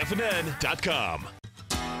TFNN.com.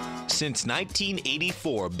 Since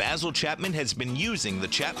 1984, Basil Chapman has been using the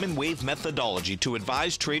Chapman Wave methodology to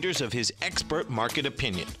advise traders of his expert market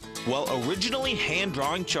opinion. While originally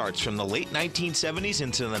hand-drawing charts from the late 1970s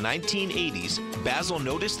into the 1980s, Basil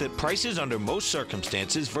noticed that prices under most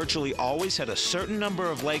circumstances virtually always had a certain number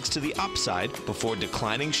of legs to the upside before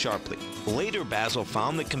declining sharply. Later, Basil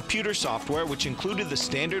found that computer software, which included the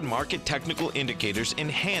standard market technical indicators,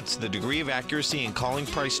 enhanced the degree of accuracy in calling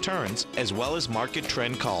price turns, as well as market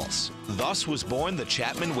trend calls. Thus was born the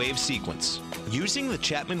Chapman Wave sequence. Using the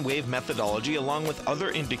Chapman Wave methodology along with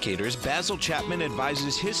other indicators, Basil Chapman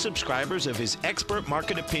advises his subscribers of his expert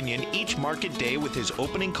market opinion each market day with his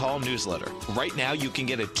opening call newsletter. Right now, you can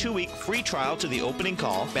get a 2-week free trial to the opening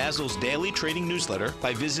call, Basil's daily trading newsletter,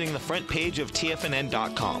 by visiting the front page of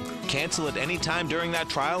TFNN.com. Cancel at any time during that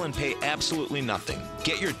trial and pay absolutely nothing.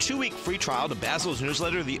 Get your 2-week free trial to Basil's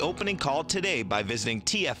newsletter, The Opening Call, today by visiting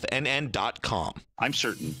TFNN.com. I'm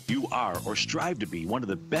certain you are or strive to be one of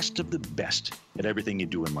the best at everything you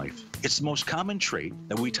do in life. It's the most common trait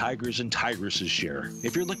that we tigers and tigresses share.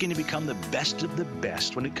 If you're looking to become the best of the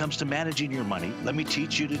best when it comes to managing your money, let me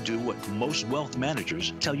teach you to do what most wealth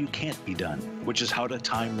managers tell you can't be done, which is how to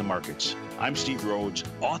time the markets. I'm Steve Rhodes,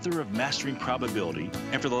 author of Mastering Probability,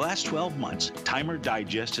 and for the last 12 months, Timer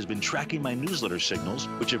Digest has been tracking my newsletter signals,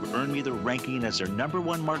 which have earned me the ranking as their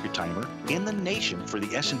 #1 market timer in the nation for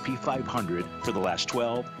the S&P 500 for the last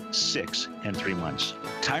 12, 6, and 3 months.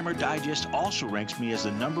 Timer Digest also ranks me as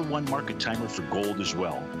the #1 market timer for gold as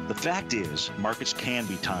well. The fact is, markets can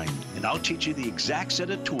be timed, and I'll teach you the exact set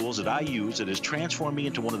of tools that I use that has transformed me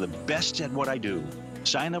into one of the best at what I do.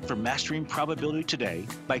 Sign up for Mastering Probability today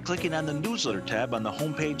by clicking on the newsletter tab on the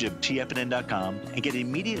homepage of TFNN.com and get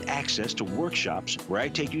immediate access to workshops where I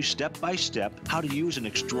take you step by step how to use an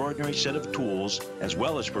extraordinary set of tools, as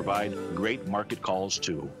well as provide great market calls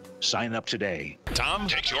too. Sign up today. Tom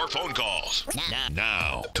takes your phone calls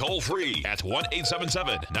now. Toll free at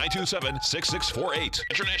 1-877-927-6648.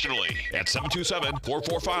 Internationally at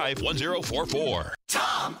 727-445-1044.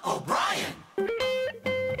 Tom O'Brien.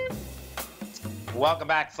 Welcome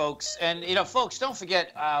back, folks. And, folks, don't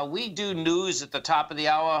forget, we do news at the top of the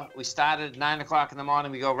hour. We started at 9 o'clock in the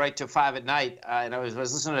morning. We go right to 5 at night. And I was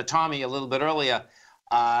listening to Tommy a little bit earlier.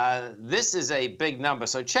 This is a big number.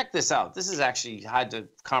 So check this out. This is actually hard to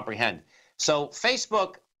comprehend. So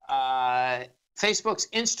Facebook's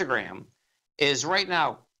Instagram is right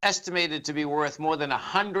now estimated to be worth more than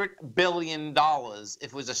 $100 billion if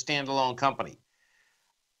it was a standalone company.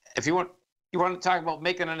 If you want to talk about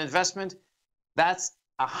making an investment, that's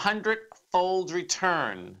a 100-fold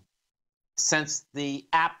return since the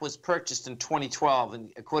app was purchased in 2012, and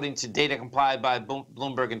according to data compiled by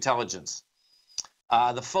Bloomberg Intelligence.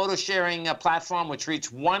 The photo sharing platform, which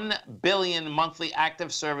reached 1 billion monthly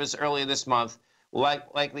active servers earlier this month, will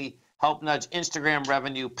likely help nudge Instagram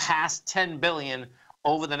revenue past 10 billion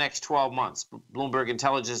over the next 12 months. Bloomberg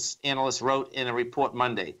Intelligence analyst wrote in a report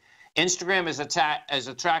Monday. Instagram is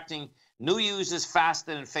attracting new users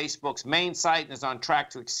faster than Facebook's main site and is on track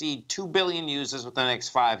to exceed 2 billion users within the next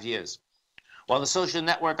 5 years. While the social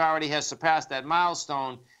network already has surpassed that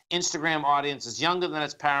milestone, Instagram audience is younger than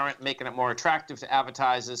its parent, making it more attractive to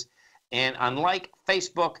advertisers. And unlike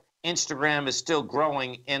Facebook, Instagram is still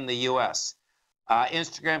growing in the U.S.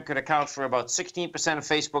 Instagram could account for about 16% of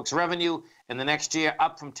Facebook's revenue in the next year,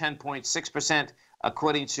 up from 10.6%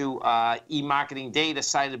 according to e-marketing data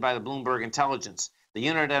cited by the Bloomberg Intelligence. The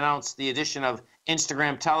unit announced the addition of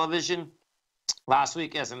Instagram television last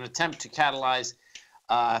week as an attempt to catalyze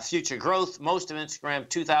future growth. Most of Instagram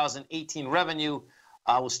 2018 revenue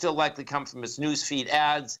will still likely come from its newsfeed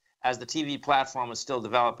ads, as the TV platform is still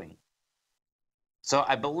developing. So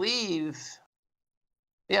I believe,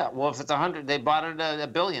 yeah, well, if it's 100, they bought it at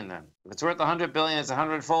 $1 billion then. If it's worth 100 billion, it's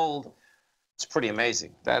 100-fold. It's pretty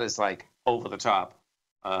amazing. That is like over the top.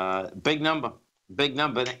 Big number, big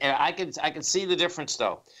number. And I can see the difference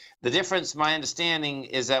though. The difference, my understanding,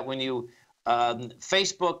 is that when you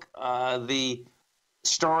Facebook, the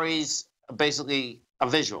stories are basically a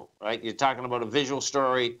visual, right? You're talking about a visual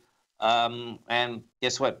story, and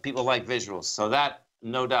guess what? People like visuals. So that,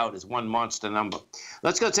 no doubt, is one monster number.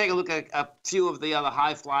 Let's go take a look at a few of the other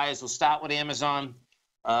high flyers. We'll start with Amazon.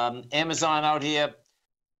 Amazon out here,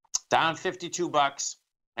 down 52 bucks,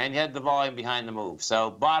 and you had the volume behind the move. So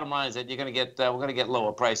bottom line is that you're going to get, we're going to get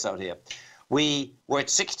lower price out here. We were at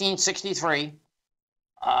 1663.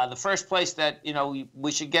 The first place that, you know,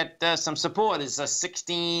 we should get some support is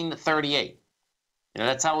 1638. You know,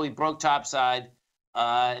 that's how we broke topside.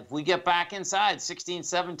 If we get back inside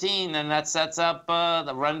 1617, then that sets up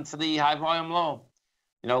the run for the high volume low.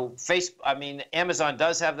 You know, Amazon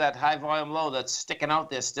does have that high volume low that's sticking out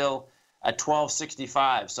there still at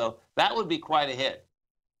 1265. So that would be quite a hit.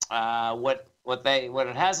 What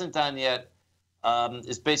it hasn't done yet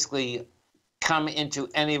is basically come into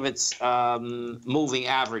any of its moving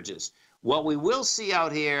averages. What we will see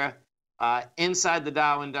out here inside the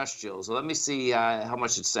Dow Industrials, let me see how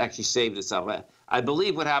much it's actually saved itself. I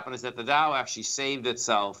believe what happened is that the Dow actually saved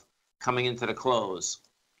itself coming into the close.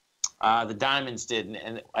 The diamonds did,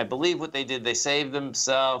 and I believe what they did, they saved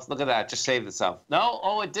themselves. Look at that, just saved itself. No,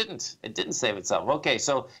 oh, it didn't. It didn't save itself. Okay,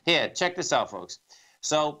 so here, check this out, folks.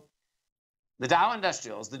 So the Dow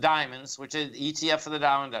Industrials, the diamonds, which is the ETF for the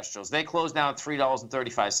Dow Industrials, they closed down at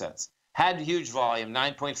 $3.35. Had huge volume,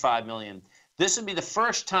 9.5 million. This would be the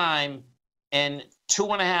first time in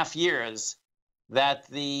 2.5 years that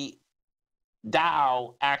the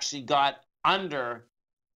Dow actually got under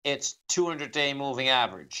its 200-day moving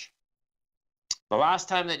average. The last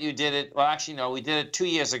time that you did it, well, actually, no, we did it 2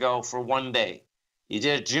 years ago for 1 day. You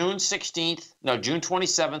did it June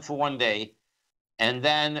 27th for 1 day. And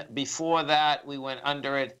then before that, we went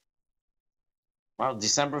under it, well,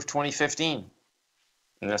 December of 2015.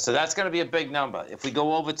 You know, so that's going to be a big number. If we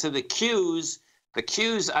go over to the Qs,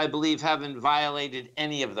 I believe, haven't violated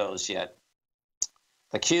any of those yet.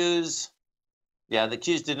 The Qs, yeah, the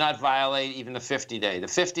Qs did not violate even the 50-day. The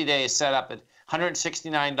 50-day is set up at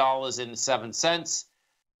 $169.07.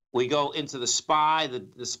 We go into the SPY.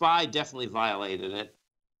 The SPY definitely violated it.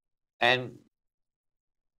 And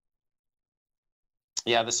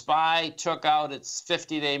yeah, the SPY took out its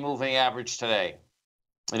 50-day moving average today.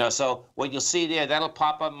 You know, so what you'll see there, that'll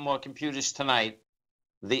pop up in more computers tonight.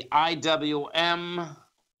 The IWM,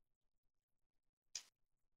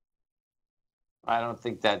 I don't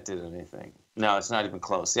think that did anything. No, it's not even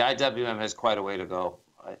close. The IWM has quite a way to go.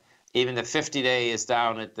 Even the 50-day is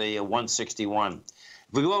down at the 161. If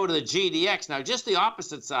we go over to the GDX, now just the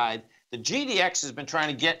opposite side, the GDX has been trying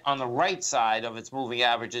to get on the right side of its moving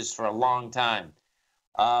averages for a long time.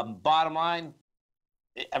 Bottom line,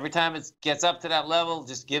 every time it gets up to that level,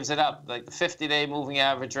 just gives it up. Like the 50-day moving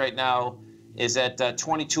average right now is at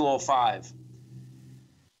 2205.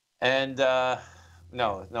 And no,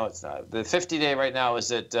 it's not. The 50-day right now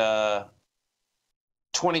is at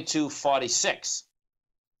 2246.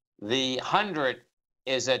 The 100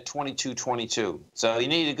 is at 2222. So you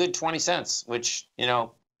need a good 20 cents, which, you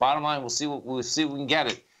know, bottom line, we'll see if we can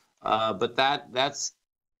get it. But that's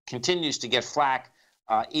continues to get flack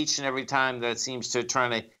each and every time that it seems to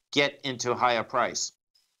trying to get into a higher price.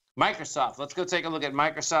 Microsoft, let's go take a look at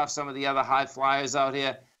Microsoft, some of the other high flyers out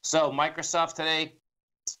here. So Microsoft today,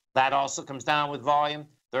 that also comes down with volume,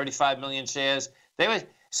 35 million shares.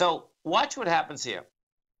 So watch what happens here,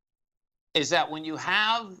 is that when you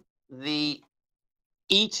have the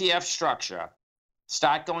ETF structure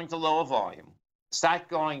start going to lower volume, start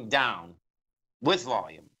going down with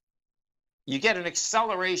volume, you get an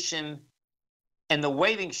acceleration in the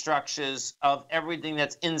weighting structures of everything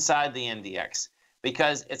that's inside the NDX,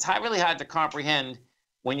 because it's really hard to comprehend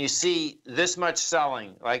when you see this much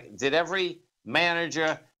selling. Like, did every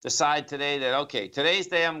manager decide today that, okay, today's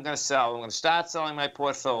day I'm going to sell, I'm going to start selling my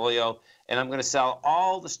portfolio, and I'm going to sell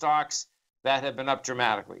all the stocks that have been up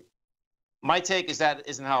dramatically? My take is that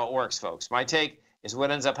isn't how it works, folks. My take is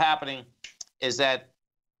what ends up happening is that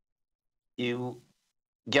you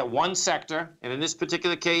get one sector, and in this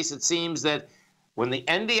particular case, it seems that When the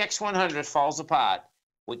NDX 100 falls apart,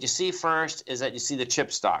 what you see first is that you see the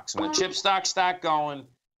chip stocks. When the chip stocks start going,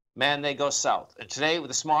 man, they go south. And today,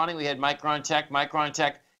 this morning, we had Micron Tech. Micron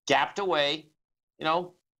Tech gapped away. You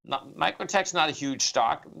know, Micron Tech's not a huge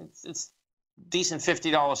stock. It's decent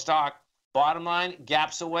 $50 stock. Bottom line,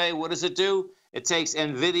 gaps away. What does it do? It takes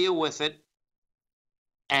NVIDIA with it,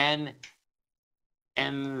 and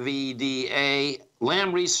NVDA,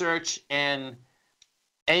 Lam Research, and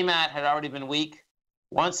AMAT had already been weak.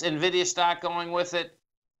 Once NVIDIA start going with it,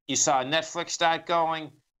 you saw Netflix start going,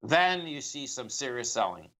 then you see some serious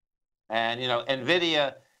selling. And, you know,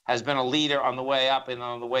 NVIDIA has been a leader on the way up and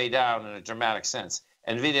on the way down in a dramatic sense.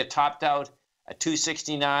 NVIDIA topped out at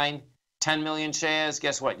 269, 10 million shares.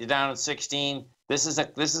 Guess what? You're down at 16. This is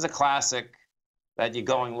a classic that you're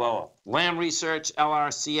going lower. Lam Research,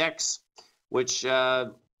 LRCX, which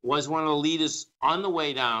was one of the leaders on the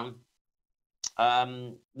way down.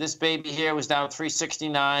 This baby here was down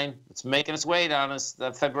 369. It's making its way down as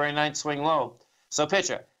the February 9th swing low. So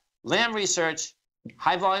picture, Lam Research,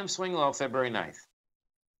 high volume swing low February 9th,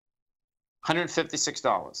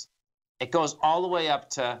 $156. It goes all the way up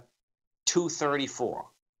to 234.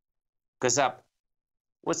 Goes up,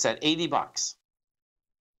 what's that, 80 bucks.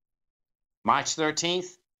 March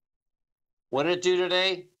 13th, what did it do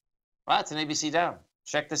today? Well, it's an ABC down.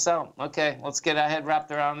 Check this out. Okay, let's get our head wrapped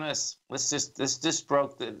around this. This just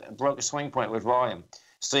broke a swing point with volume.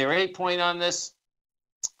 So your 8 point on this,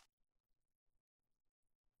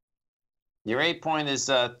 your 8 point is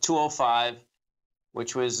 205,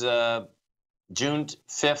 which was June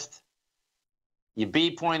 5th. Your B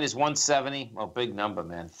point is 170. Well, big number,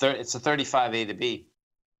 man. It's a 35 A to B.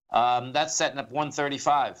 That's setting up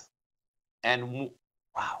 135. And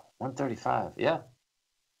wow, 135, yeah.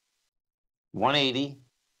 180,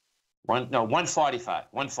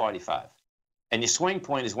 145. And your swing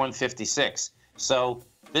point is 156. So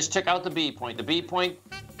this took out the B point. The B point,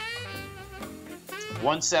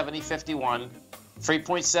 170.51,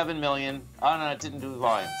 3.7 million. Oh, no, it didn't do the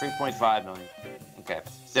volume. 3.5 million. Okay,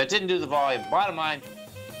 so it didn't do the volume. Bottom line,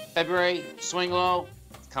 February, swing low,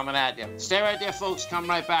 coming at you. Stay right there, folks. Come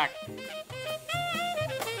right back.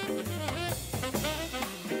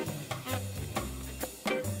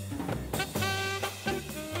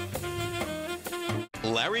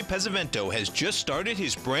 Larry Pesavento has just started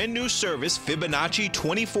his brand new service, Fibonacci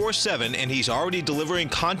 24/7, and he's already delivering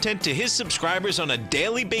content to his subscribers on a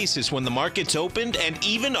daily basis when the market's opened and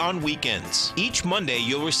even on weekends. Each Monday,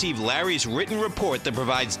 you'll receive Larry's written report that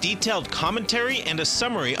provides detailed commentary and a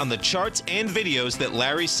summary on the charts and videos that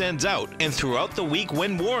Larry sends out. And throughout the week,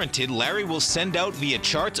 when warranted, Larry will send out via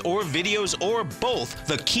charts or videos or both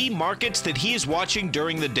the key markets that he is watching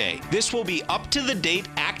during the day. This will be up-to-the-date,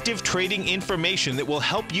 active trading information that will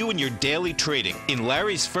help you in your daily trading. In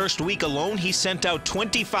Larry's first week alone, he sent out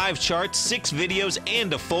 25 charts, 6 videos,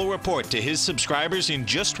 and a full report to his subscribers in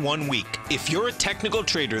just 1 week. If you're a technical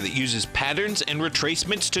trader that uses patterns and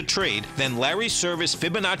retracements to trade, then Larry's service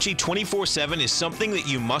Fibonacci 24/7 is something that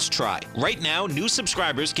you must try. Right now, new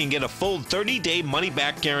subscribers can get a full 30-day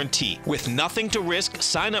money-back guarantee. With nothing to risk,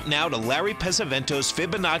 sign up now to Larry Pesavento's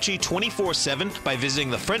Fibonacci 24/7 by visiting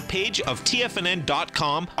the front page of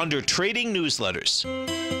TFNN.com under Trading Newsletters.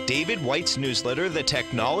 David White's newsletter, The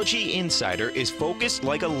Technology Insider, is focused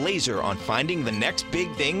like a laser on finding the next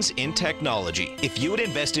big things in technology. If you had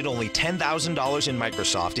invested only $10,000 in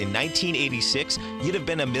Microsoft in 1986, you'd have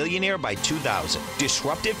been a millionaire by 2000.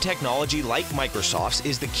 Disruptive technology like Microsoft's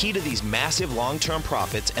is the key to these massive long-term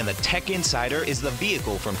profits, and the Tech Insider is the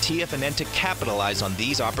vehicle from TFNN to capitalize on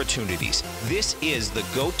these opportunities. This is the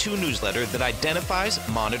go-to newsletter that identifies,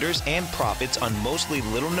 monitors, and profits on mostly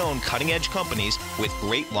little-known cutting-edge companies with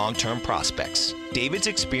great long-term prospects. David's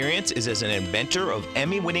experience is as an inventor of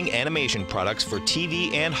Emmy-winning animation products for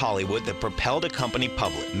TV and Hollywood that propelled a company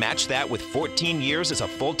public. Match that with 14 years as a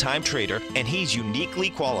full-time trader, and he's uniquely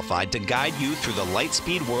qualified to guide you through the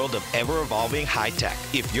light-speed world of ever-evolving high-tech.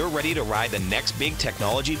 If you're ready to ride the next big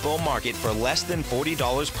technology bull market for less than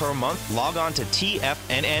 $40 per month, log on to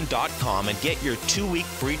TFNN.com and get your 2-week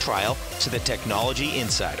free trial to the Technology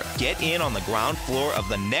Insider. Get in on the ground floor of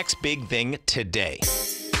the next big thing today.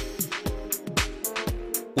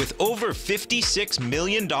 With over $56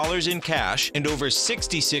 million in cash and over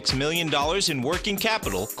 $66 million in working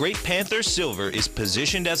capital, Great Panther Silver is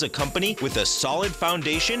positioned as a company with a solid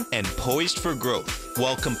foundation and poised for growth.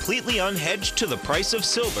 While completely unhedged to the price of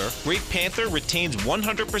silver, Great Panther retains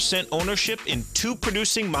 100% ownership in 2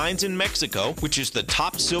 producing mines in Mexico, which is the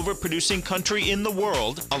top silver-producing country in the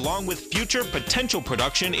world, along with future potential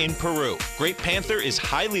production in Peru. Great Panther is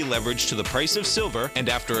highly leveraged to the price of silver, and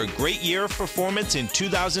after a great year of performance in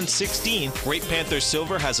 2019, 2016, Great Panther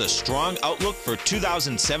Silver has a strong outlook for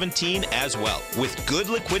 2017 as well. With good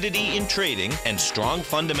liquidity in trading and strong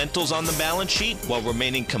fundamentals on the balance sheet, while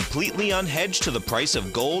remaining completely unhedged to the price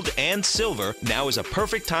of gold and silver, now is a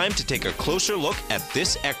perfect time to take a closer look at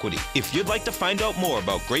this equity. If you'd like to find out more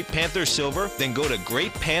about Great Panther Silver, then go to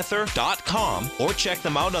greatpanther.com or check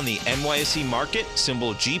them out on the NYSE market,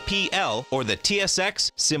 symbol GPL, or the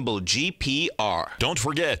TSX, symbol GPR. Don't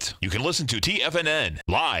forget, you can listen to TFNN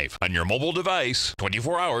live on your mobile device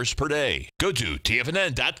 24 hours per day. Go to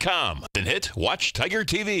TFNN.com, then hit Watch Tiger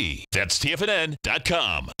TV. That's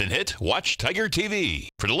TFNN.com, then hit Watch Tiger TV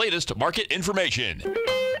for the latest market information.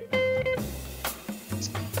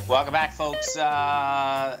 Welcome back, folks.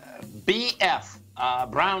 BF,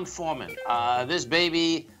 Brown-Forman. This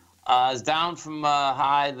baby is down from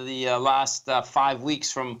high the last 5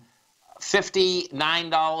 weeks from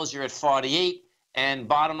 $59. You're at 48. And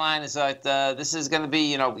bottom line is that this is going to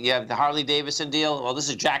be, you have the Harley-Davidson deal. Well, this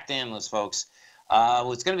is Jack Daniels, folks.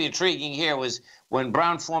 What's going to be intriguing here was when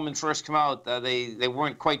Brown-Forman first came out, they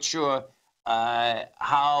weren't quite sure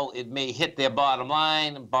how it may hit their bottom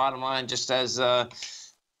line. Bottom line, just as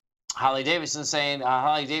Harley-Davidson saying,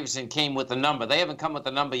 Harley-Davidson came with the number. They haven't come with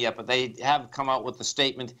the number yet, but they have come out with the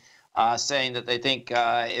statement saying that they think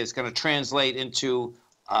it's going to translate into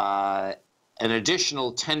an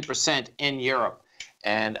additional 10% in Europe.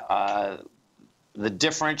 And the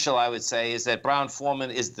differential, I would say, is that Brown-Forman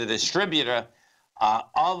is the distributor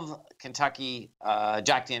of Kentucky,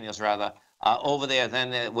 Jack Daniels rather, over there.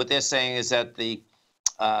 Then what they're saying is that the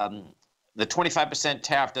 25%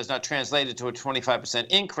 tariff does not translate into a 25%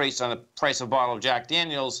 increase on the price of a bottle of Jack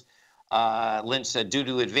Daniels. Lynch said due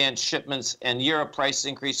to advanced shipments and Europe, price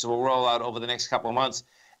increases will roll out over the next couple of months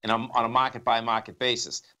and on a market-by-market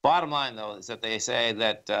basis. Bottom line, though, is that they say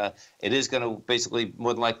that it is going to basically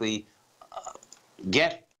more than likely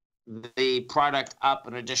get the product up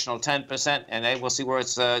an additional 10%, and then we'll see where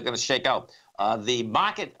it's going to shake out. The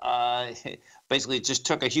market basically just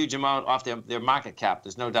took a huge amount off their market cap.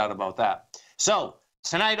 There's no doubt about that. So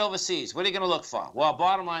tonight overseas, what are you going to look for? Well,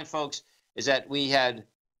 bottom line, folks, is that we had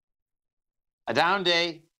a down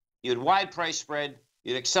day. You had wide price spread.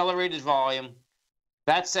 You had accelerated volume.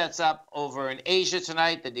 That sets up over in Asia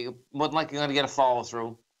tonight that you're more than likely going to get a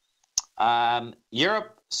follow-through.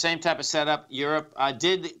 Europe, same type of setup. Europe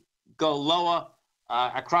did go lower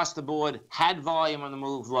across the board, had volume on the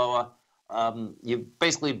move lower. You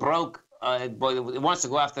basically broke, it wants to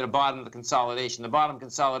go after the bottom of the consolidation. The bottom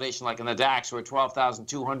consolidation, like in the DAX, we're at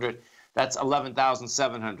 12,200. That's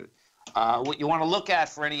 11,700. What you want to look at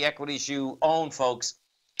for any equities you own, folks,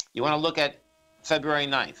 you want to look at February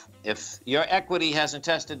 9th. If your equity hasn't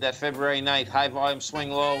tested that February 9th high volume swing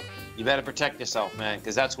low, you better protect yourself, man,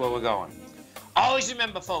 because that's where we're going. Always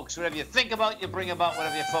remember, folks, whatever you think about, you bring about.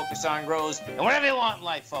 Whatever you focus on grows. And whatever you want in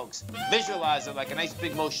life, folks, visualize it like a nice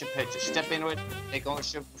big motion picture. Step into it, take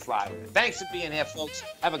ownership, and fly with it. Thanks for being here, folks.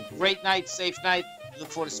 Have a great night, safe night. Look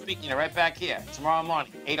forward to speaking to you right back here tomorrow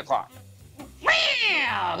morning, 8 o'clock.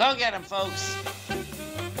 Go get them, folks.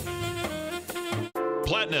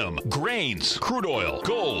 Platinum, grains, crude oil,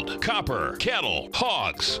 gold, copper, cattle,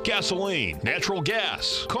 hogs, gasoline, natural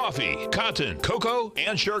gas, coffee, cotton, cocoa,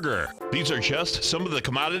 and sugar. These are just some of the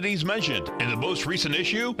commodities mentioned in the most recent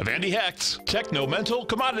issue of Andy Hecht's Techno-Mental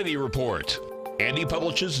Commodity Report. Andy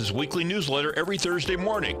publishes his weekly newsletter every Thursday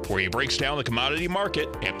morning, where he breaks down the commodity market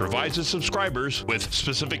and provides his subscribers with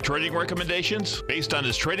specific trading recommendations based on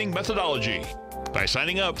his trading methodology. By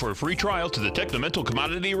signing up for a free trial to the Techno-Mental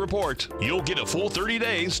Commodity Report, you'll get a full 30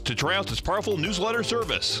 days to try out this powerful newsletter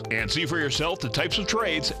service and see for yourself the types of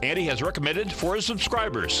trades Andy has recommended for his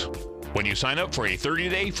subscribers. When you sign up for a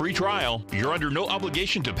 30-day free trial, you're under no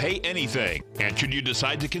obligation to pay anything. And should you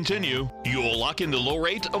decide to continue, you will lock in the low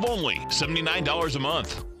rate of only $79 a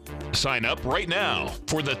month. Sign up right now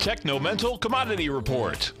for the Techno-Mental Commodity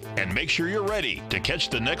Report and make sure you're ready to catch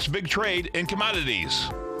the next big trade in commodities.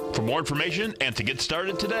 For more information and to get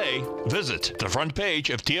started today, visit the front page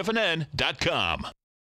of TFNN.com.